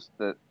it is just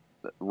that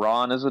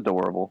Ron is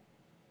adorable,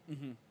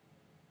 Mm-hmm.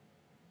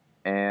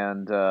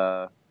 and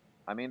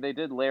I mean they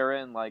did layer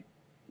in like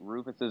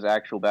Rufus's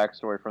actual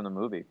backstory from the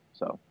movie,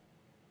 so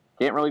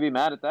Can't really be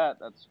mad at that.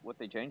 That's what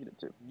they changed it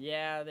to.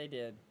 Yeah, they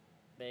did.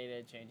 They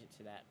did change it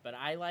to that. But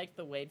I like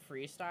the Wade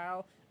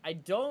freestyle. I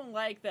don't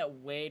like that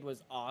Wade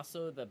was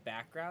also the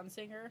background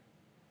singer.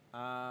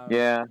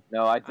 Yeah,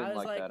 no, I I didn't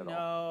was like that at no,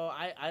 all.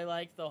 I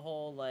like the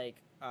whole like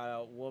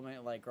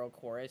woman like girl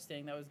chorus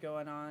thing that was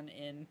going on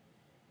in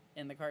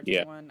the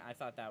cartoon one. I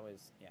thought that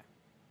was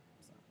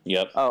So.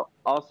 Yep. Oh,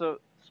 also,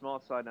 small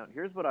side note.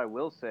 Here's what I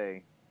will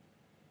say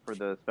for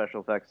the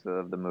special effects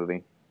of the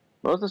movie.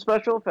 Most of the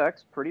special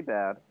effects pretty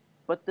bad,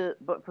 but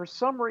for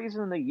some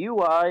reason the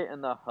UI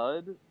and the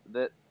HUD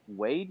that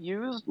Wade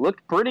used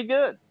looked pretty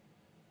good.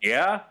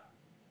 Yeah.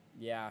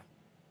 Yeah.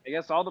 I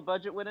guess all the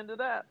budget went into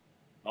that.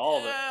 All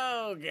of it.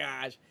 Oh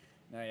gosh.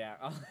 No, yeah.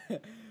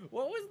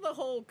 What was the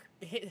whole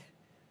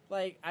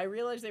like? I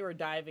realized they were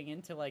diving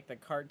into like the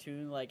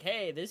cartoon. Like,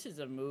 hey, this is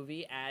a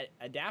movie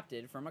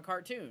adapted from a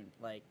cartoon.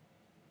 Like,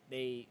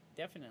 they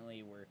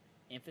definitely were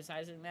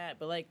emphasizing that.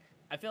 But like,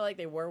 I feel like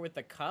they were with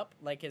the cup.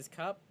 Like his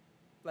cup,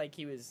 like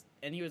he was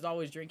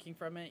always drinking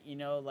from it. You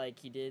know, like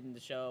he did in the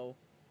show.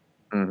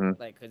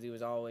 Mm-hmm. Like, because he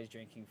was always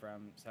drinking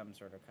from some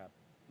sort of cup.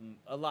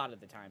 A lot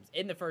of the times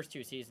in the first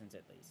 2 seasons,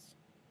 at least.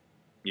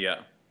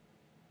 Yeah.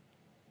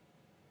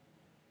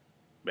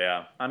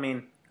 Yeah. I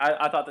mean,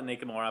 I thought the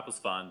Naked Mole Rap was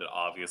fun, but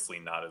obviously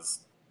not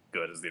as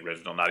good as the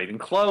original. Not even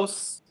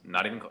close.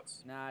 Not even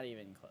close. Not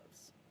even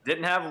close.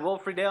 Didn't have Will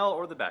Friedle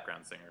or the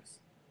background singers.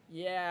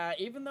 Yeah,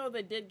 even though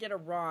they did get a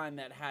Ron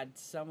that had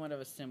somewhat of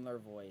a similar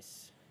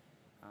voice.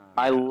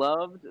 I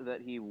loved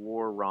that he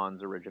wore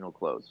Ron's original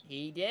clothes.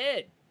 He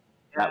did.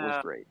 That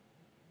was great.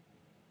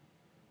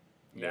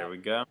 There we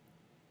go.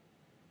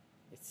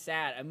 It's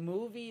sad. A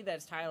movie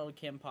that's titled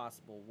Kim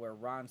Possible, where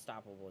Ron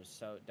Stoppable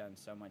is done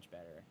so much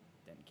better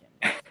than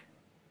Kim.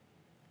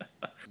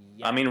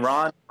 I mean,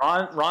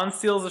 Ron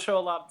steals the show a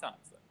lot of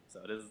times, though,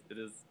 so it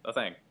is a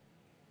thing.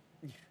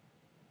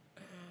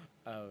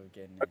 Oh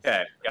goodness.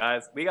 Okay,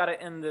 guys, we got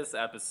to end this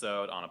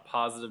episode on a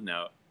positive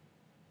note,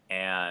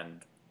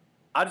 and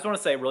I just want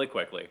to say really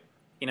quickly,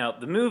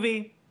 the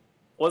movie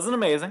wasn't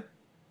amazing,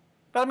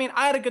 but I mean,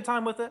 I had a good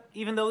time with it.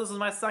 Even though this is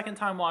my second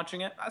time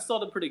watching it, I still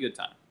had a pretty good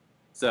time.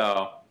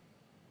 So,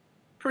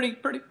 pretty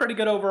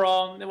good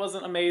overall. It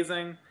wasn't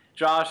amazing.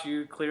 Josh,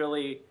 you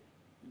clearly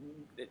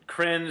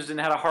cringed and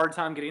had a hard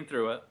time getting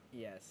through it.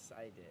 Yes,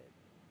 I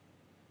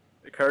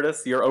did.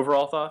 Curtis, your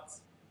overall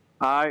thoughts?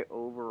 I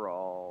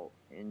overall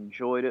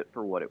enjoyed it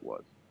for what it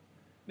was.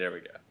 There we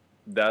go.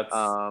 That's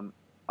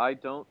I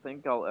don't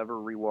think I'll ever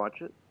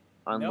rewatch it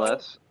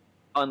unless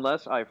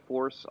I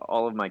force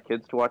all of my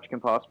kids to watch Kim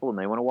Possible and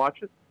they want to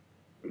watch it.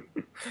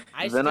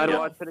 Then I'd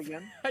watch it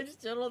again. I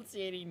still don't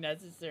see any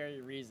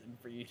necessary reason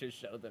for you to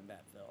show them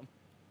that film.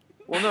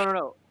 Well,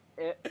 no.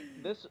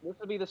 This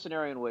would be the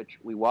scenario in which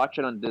we watch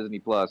it on Disney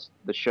Plus,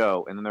 the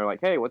show, and then they're like,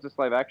 "Hey, what's this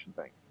live action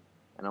thing?"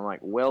 And I'm like,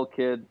 "Well,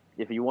 kid,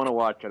 if you want to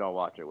watch it, I'll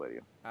watch it with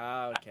you."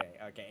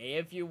 Okay.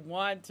 If you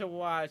want to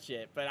watch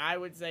it, but I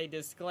would say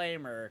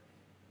disclaimer,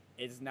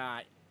 it's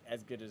not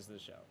as good as the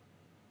show.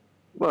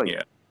 Well,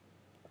 yeah.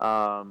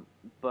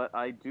 But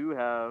I do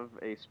have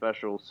a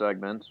special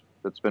segment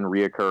that's been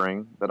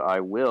reoccurring that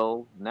I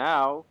will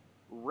now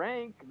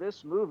rank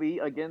this movie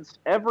against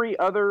every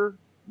other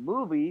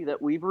movie that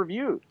we've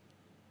reviewed.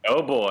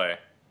 Oh boy.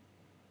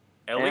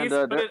 At least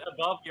put it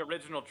above the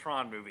original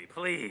Tron movie,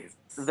 please.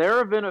 There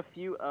have been a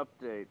few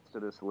updates to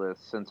this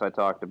list since I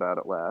talked about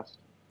it last.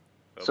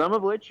 Okay. Some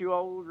of which you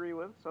all will agree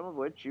with, some of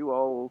which you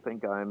all will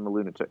think I'm a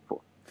lunatic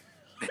for.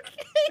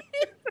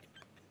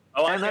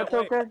 And that's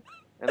okay.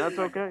 And that's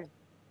okay.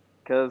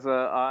 Because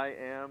I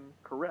am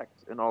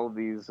correct in all of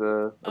these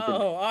opinions.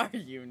 Oh, are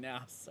you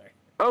now, sir?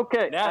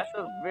 Okay, at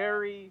the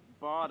very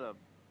bottom,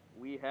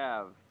 we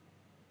have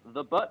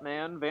the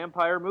Buttman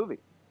vampire movie.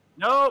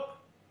 Nope.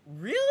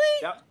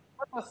 Really? That's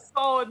a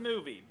solid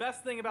movie.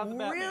 Best thing about the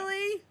Batman.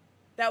 Really?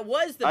 That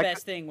was the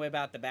best thing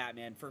about the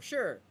Batman, for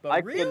sure.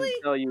 But really?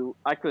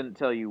 I couldn't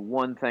tell you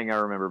one thing I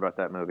remember about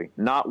that movie.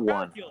 Not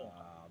one. Oh,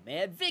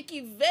 man.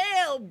 Vicky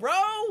Vale,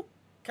 bro!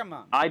 Come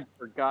on. I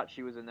forgot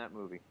she was in that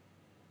movie.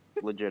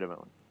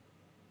 Legitimately.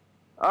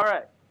 All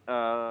right.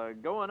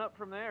 Going up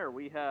from there,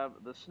 we have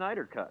the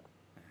Snyder Cut.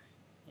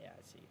 Yeah,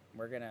 see.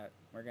 We're gonna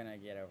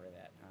get over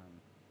that.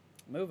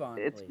 Move on,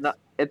 please. It's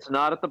It's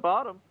not at the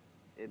bottom.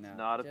 It's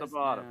not at the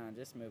bottom. No,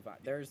 just move on.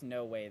 There's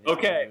no way this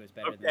movie was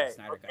better than the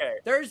Snyder Cut.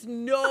 There's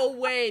no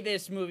way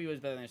this movie was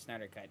better than the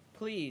Snyder Cut.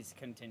 Please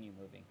continue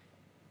moving.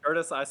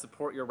 Curtis, I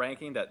support your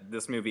ranking that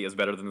this movie is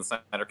better than the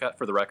Snyder Cut,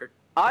 for the record.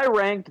 I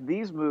ranked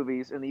these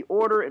movies in the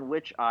order in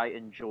which I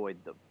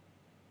enjoyed them.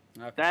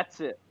 Okay. That's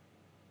it.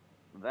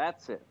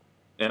 That's it.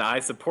 And I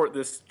support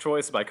this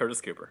choice by Curtis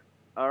Cooper.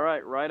 All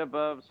right, right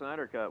above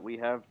Snyder Cut, we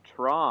have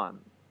Tron,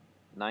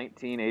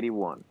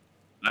 1981.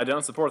 I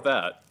don't support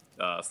that.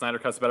 Snyder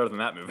Cut's better than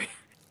that movie.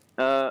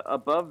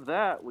 Above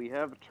that, we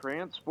have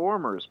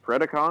Transformers,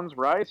 Predacons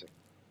Rising.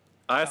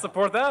 I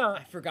support that.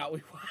 I forgot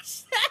we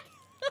watched that.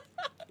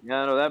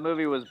 Yeah, no, that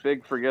movie was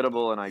big,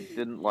 forgettable, and I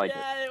didn't like it.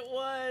 Yeah, it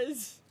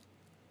was.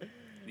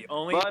 The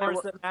only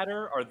parts that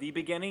matter are the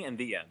beginning and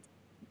the end.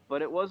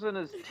 but it wasn't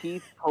as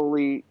teeth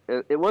pulley.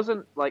 It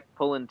wasn't like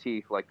pulling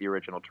teeth like the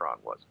original Tron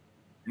was.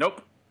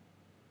 Nope.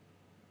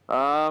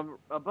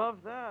 Above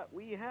that,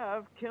 we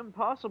have Kim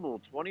Possible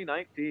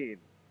 2019.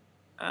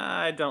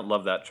 I don't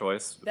love that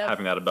choice, The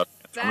having that above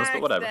Transformers,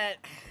 but whatever. That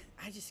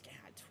I just got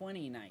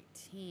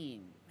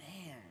 2019,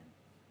 man.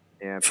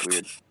 Yeah, it's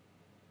weird.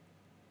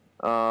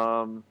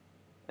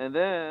 And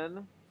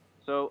then,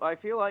 so I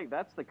feel like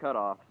that's the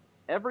cutoff.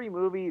 Every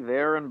movie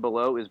there and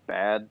below is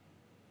bad.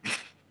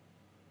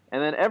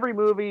 And then every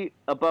movie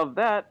above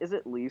that is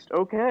at least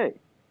okay.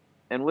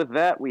 And with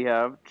that, we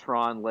have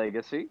Tron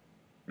Legacy.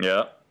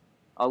 Yeah.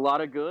 A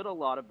lot of good, a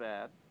lot of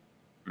bad.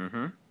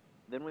 Mm-hmm.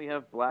 Then we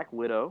have Black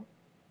Widow.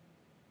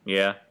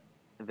 Yeah.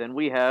 Then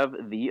we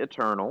have The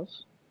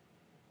Eternals.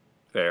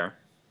 Fair.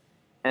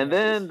 And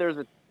then there's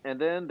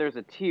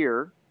a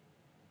tier.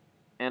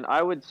 And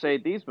I would say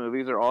these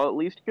movies are all at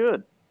least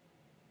good.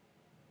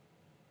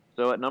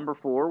 So at number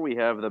 4, we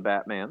have The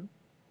Batman.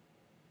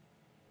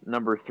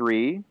 Number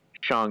 3,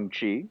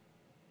 Shang-Chi.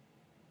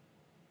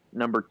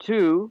 Number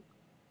 2,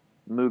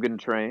 Mugen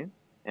Train.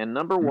 And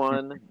number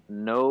 1,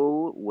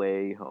 No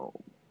Way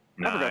Home.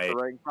 I forgot to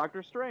rank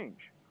Doctor Strange.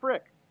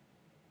 Frick.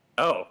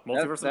 Oh,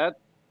 Multiverse.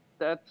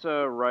 That's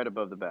right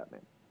above The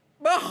Batman.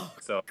 Oh,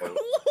 So.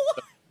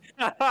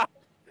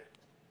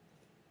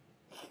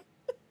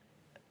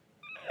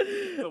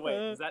 So wait,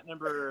 is that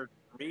number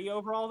 3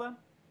 overall then?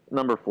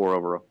 Number 4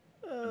 overall.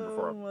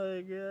 oh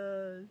my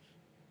gosh.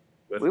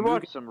 With We Mugen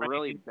watched some Train-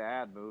 really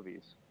bad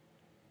movies.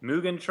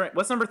 Mugen Train.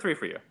 What's number 3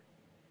 for you?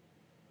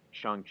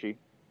 Shang-Chi.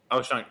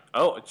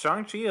 Oh,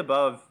 Shang-Chi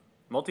above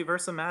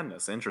Multiverse of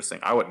Madness. Interesting.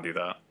 I wouldn't do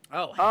that.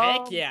 Oh,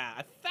 heck yeah.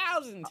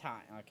 1,000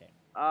 times. Okay.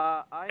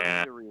 I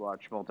need to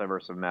rewatch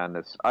Multiverse of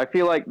Madness. I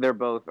feel like they're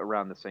both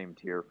around the same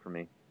tier for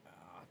me. Oh,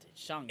 dude,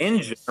 Shang-Chi In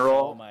is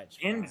general, so much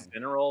in fun.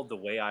 general, the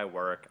way I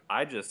work,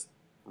 I just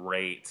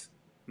rate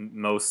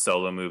most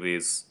solo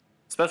movies,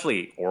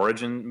 especially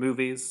origin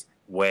movies,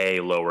 way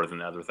lower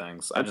than other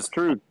things. That's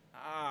true. Oh,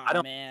 I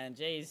don't- man,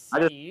 JC, I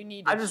just- you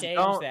need I to just change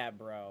don't- that,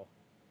 bro.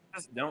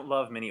 just don't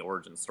love many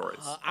origin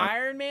stories.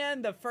 Iron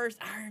Man, the first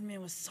Iron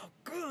Man was so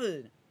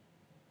good.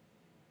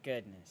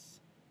 Goodness.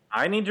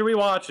 I need to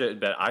rewatch it,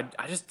 but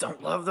I just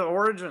don't love the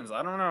origins.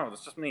 I don't know.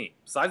 It's just me.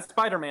 Besides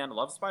Spider-Man, I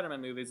love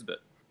Spider-Man movies,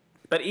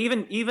 but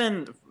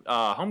even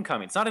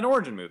Homecoming, it's not an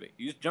origin movie.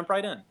 You just jump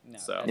right in. No,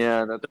 So that's-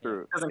 Yeah, that's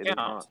true. it doesn't It is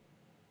count. not.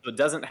 So it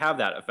doesn't have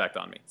that effect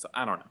on me. So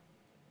I don't know.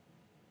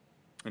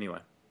 Anyway.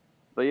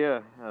 But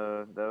yeah,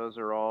 those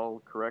are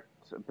all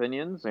correct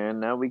opinions, and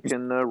now we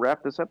can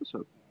wrap this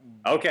episode.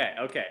 Okay.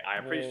 I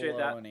appreciate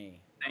that. Baloney.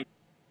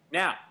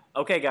 Now,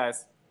 okay,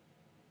 guys.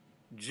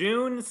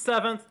 June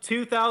 7th,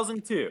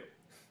 2002,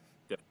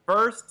 the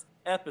first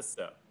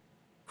episode,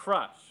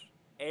 Crush,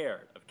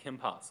 aired of Kim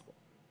Possible.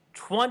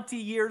 20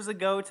 years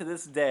ago to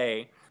this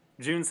day,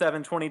 June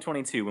 7,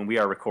 2022, when we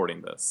are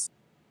recording this.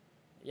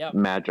 Yep.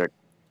 Magic.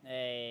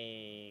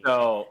 Hey.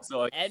 So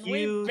And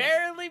we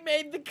barely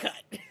made the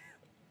cut.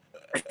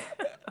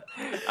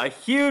 a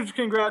huge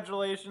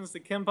congratulations to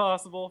Kim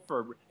Possible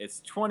for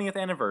its 20th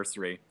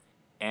anniversary.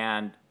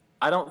 And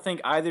I don't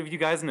think either of you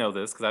guys know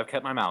this because I've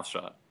kept my mouth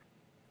shut.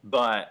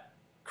 But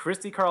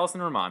Christy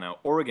Carlson Romano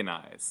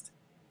organized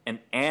an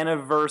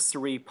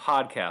anniversary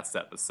podcast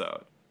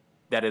episode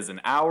that is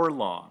an hour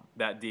long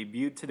that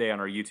debuted today on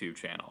our YouTube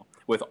channel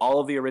with all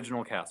of the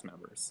original cast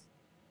members.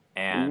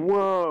 And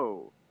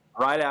Whoa.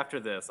 right after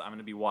this, I'm going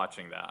to be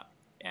watching that.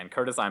 And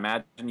Curtis, I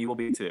imagine you will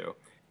be too,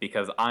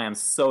 because I am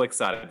so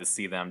excited to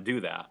see them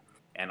do that.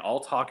 And I'll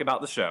talk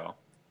about the show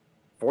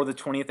for the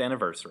 20th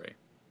anniversary.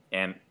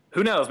 And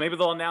who knows, maybe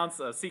they'll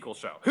announce a sequel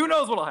show. Who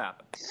knows what'll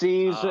happen?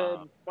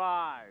 Season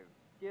 5.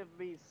 Give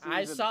me season 5.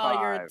 I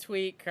saw your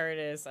tweet,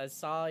 Curtis. I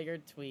saw your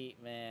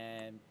tweet,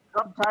 man.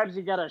 Sometimes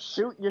you gotta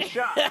shoot your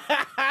shot.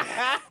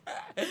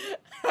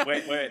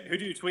 Wait, who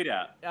do you tweet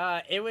at?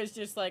 It was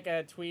just like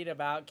a tweet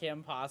about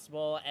Kim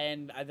Possible,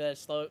 and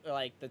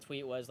the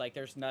tweet was like,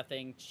 "There's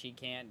nothing she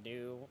can't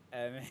do,"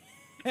 and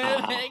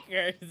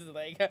Curtis is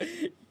like,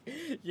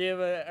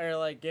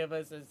 give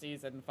us a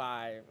season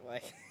 5,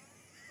 like.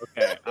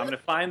 Okay, I'm going to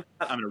find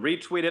that. I'm going to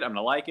retweet it. I'm going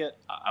to like it.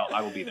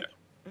 I will be there.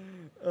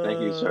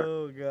 Thank you, sir.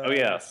 Oh, God. Oh,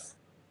 yes.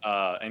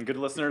 And good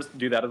listeners,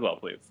 do that as well,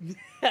 please.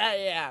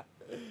 Yeah.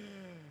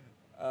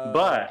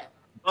 But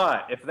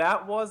if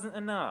that wasn't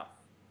enough,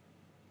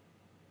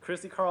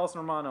 Christy Carlson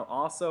Romano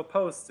also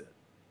posted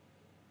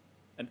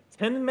a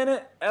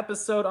 10-minute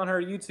episode on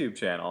her YouTube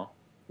channel,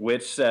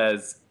 which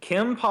says,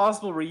 Kim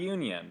Possible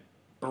Reunion,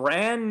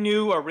 brand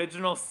new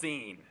original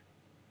scene.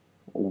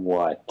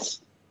 What?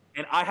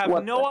 And I have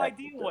What no the heck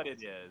idea is what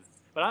this? it is,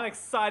 but I'm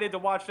excited to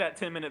watch that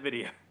 10-minute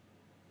video.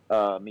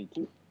 Me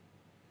too.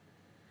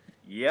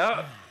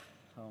 Yep.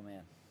 Oh,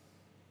 man.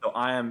 So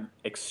I am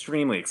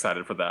extremely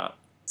excited for that.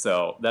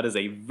 So that is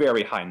a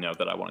very high note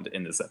that I wanted to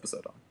end this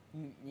episode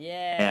on.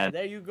 Yeah, And-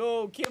 there you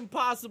go, Kim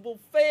Possible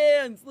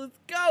fans. Let's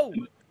go.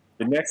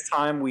 The next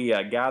time we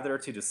gather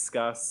to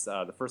discuss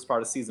the first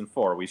part of Season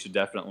 4, we should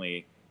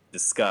definitely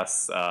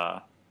discuss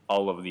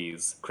all of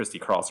these Christy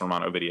Carlson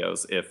Romano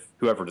videos if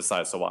whoever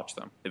decides to watch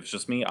them. If it's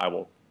just me, I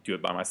will do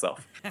it by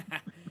myself.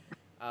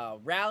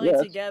 Rally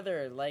Yes.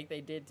 together like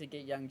they did to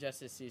get Young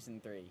Justice Season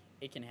 3.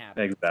 It can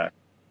happen.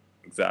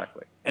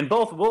 Exactly. And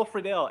both Will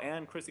Friedle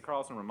and Chrissy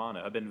Carlson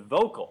Romano have been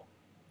vocal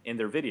in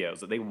their videos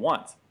that they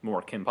want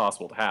more Kim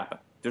Possible to happen.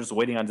 They're just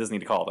waiting on Disney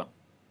to call them.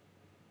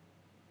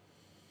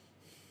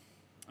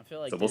 I feel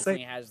like So we'll Disney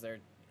see. has their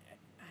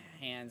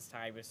hands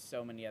tied with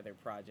so many other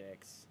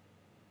projects.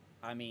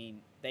 I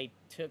mean, they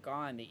took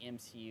on the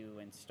MCU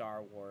and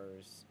Star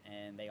Wars,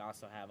 and they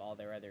also have all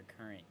their other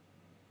current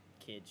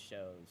kids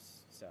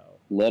shows. So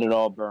Let it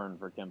all burn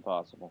for Kim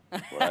Possible.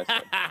 That's what I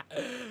said.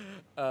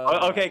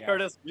 Oh Okay, my gosh.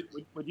 Curtis,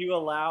 would you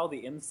allow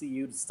the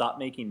MCU to stop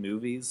making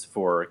movies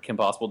for Kim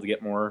Possible to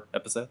get more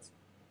episodes?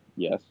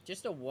 Yes.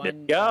 Just a There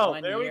one, we go.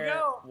 one There we year,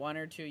 go. 1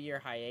 or 2 year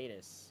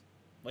hiatus,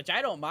 which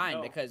I don't mind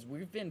No. because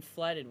we've been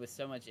flooded with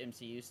so much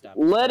MCU stuff.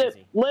 It's Let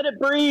crazy. it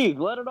breathe.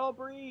 Let it all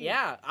breathe.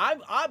 Yeah,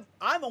 I'm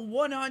a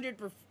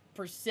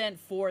 100%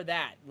 for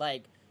that.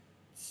 Like,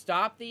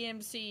 stop the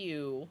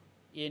MCU,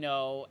 you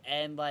know,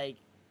 and like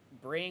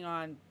bring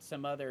on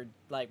some other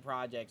like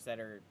projects that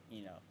are,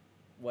 you know,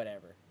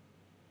 whatever.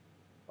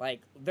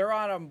 Like they're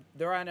on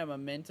a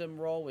momentum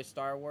roll with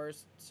Star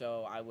Wars,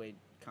 so I would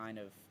kind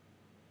of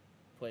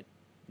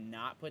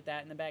not put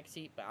that in the back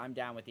seat, but I'm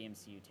down with the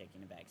MCU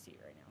taking the back seat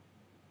right now.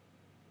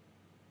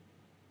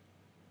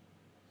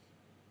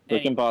 For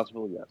Kim Anyways.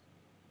 Possible, yes.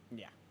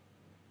 Yeah.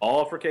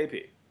 All for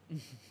KP.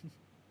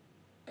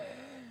 All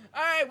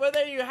right, well,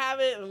 there you have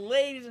it,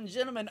 ladies and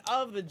gentlemen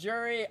of the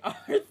jury.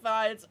 Our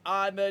thoughts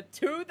on the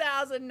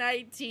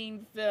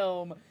 2019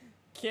 film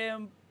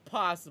Kim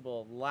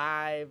Possible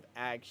live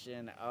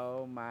action.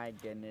 Oh my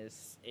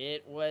goodness,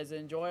 it was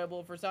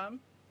enjoyable for some,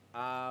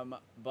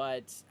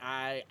 but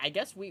I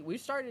guess we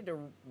started to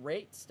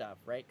rate stuff,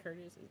 right,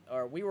 Curtis?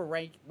 Or we were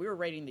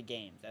rating the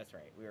games. That's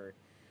right.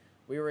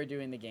 We were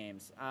doing the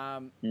games.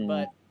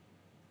 But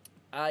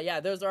yeah,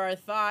 those are our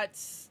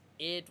thoughts.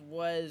 It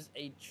was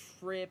a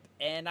trip,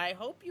 and I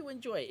hope you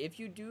enjoy it. If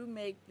you do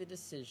make the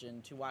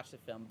decision to watch the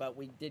film, but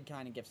we did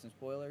kind of give some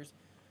spoilers,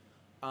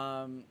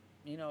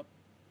 you know,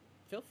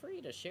 feel free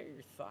to share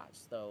your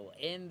thoughts, though,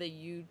 in the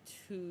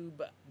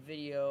YouTube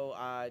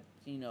video.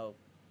 You know,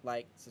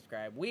 like,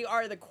 subscribe. We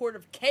are the Court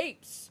of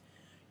Capes.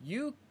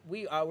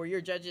 We're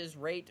your judges,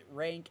 rate,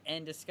 rank,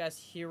 and discuss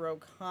hero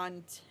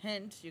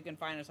content. You can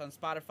find us on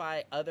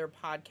Spotify, other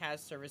podcast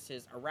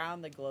services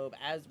around the globe,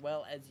 as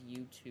well as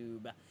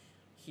YouTube.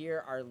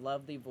 Hear our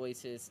lovely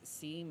voices,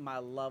 see my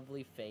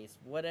lovely face.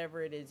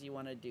 Whatever it is you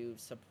want to do,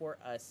 support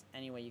us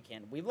any way you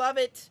can. We love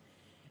it,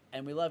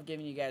 and we love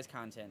giving you guys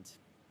content.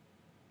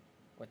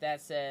 With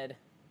that said,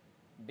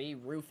 be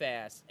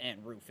Rufus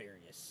and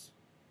Rufurious.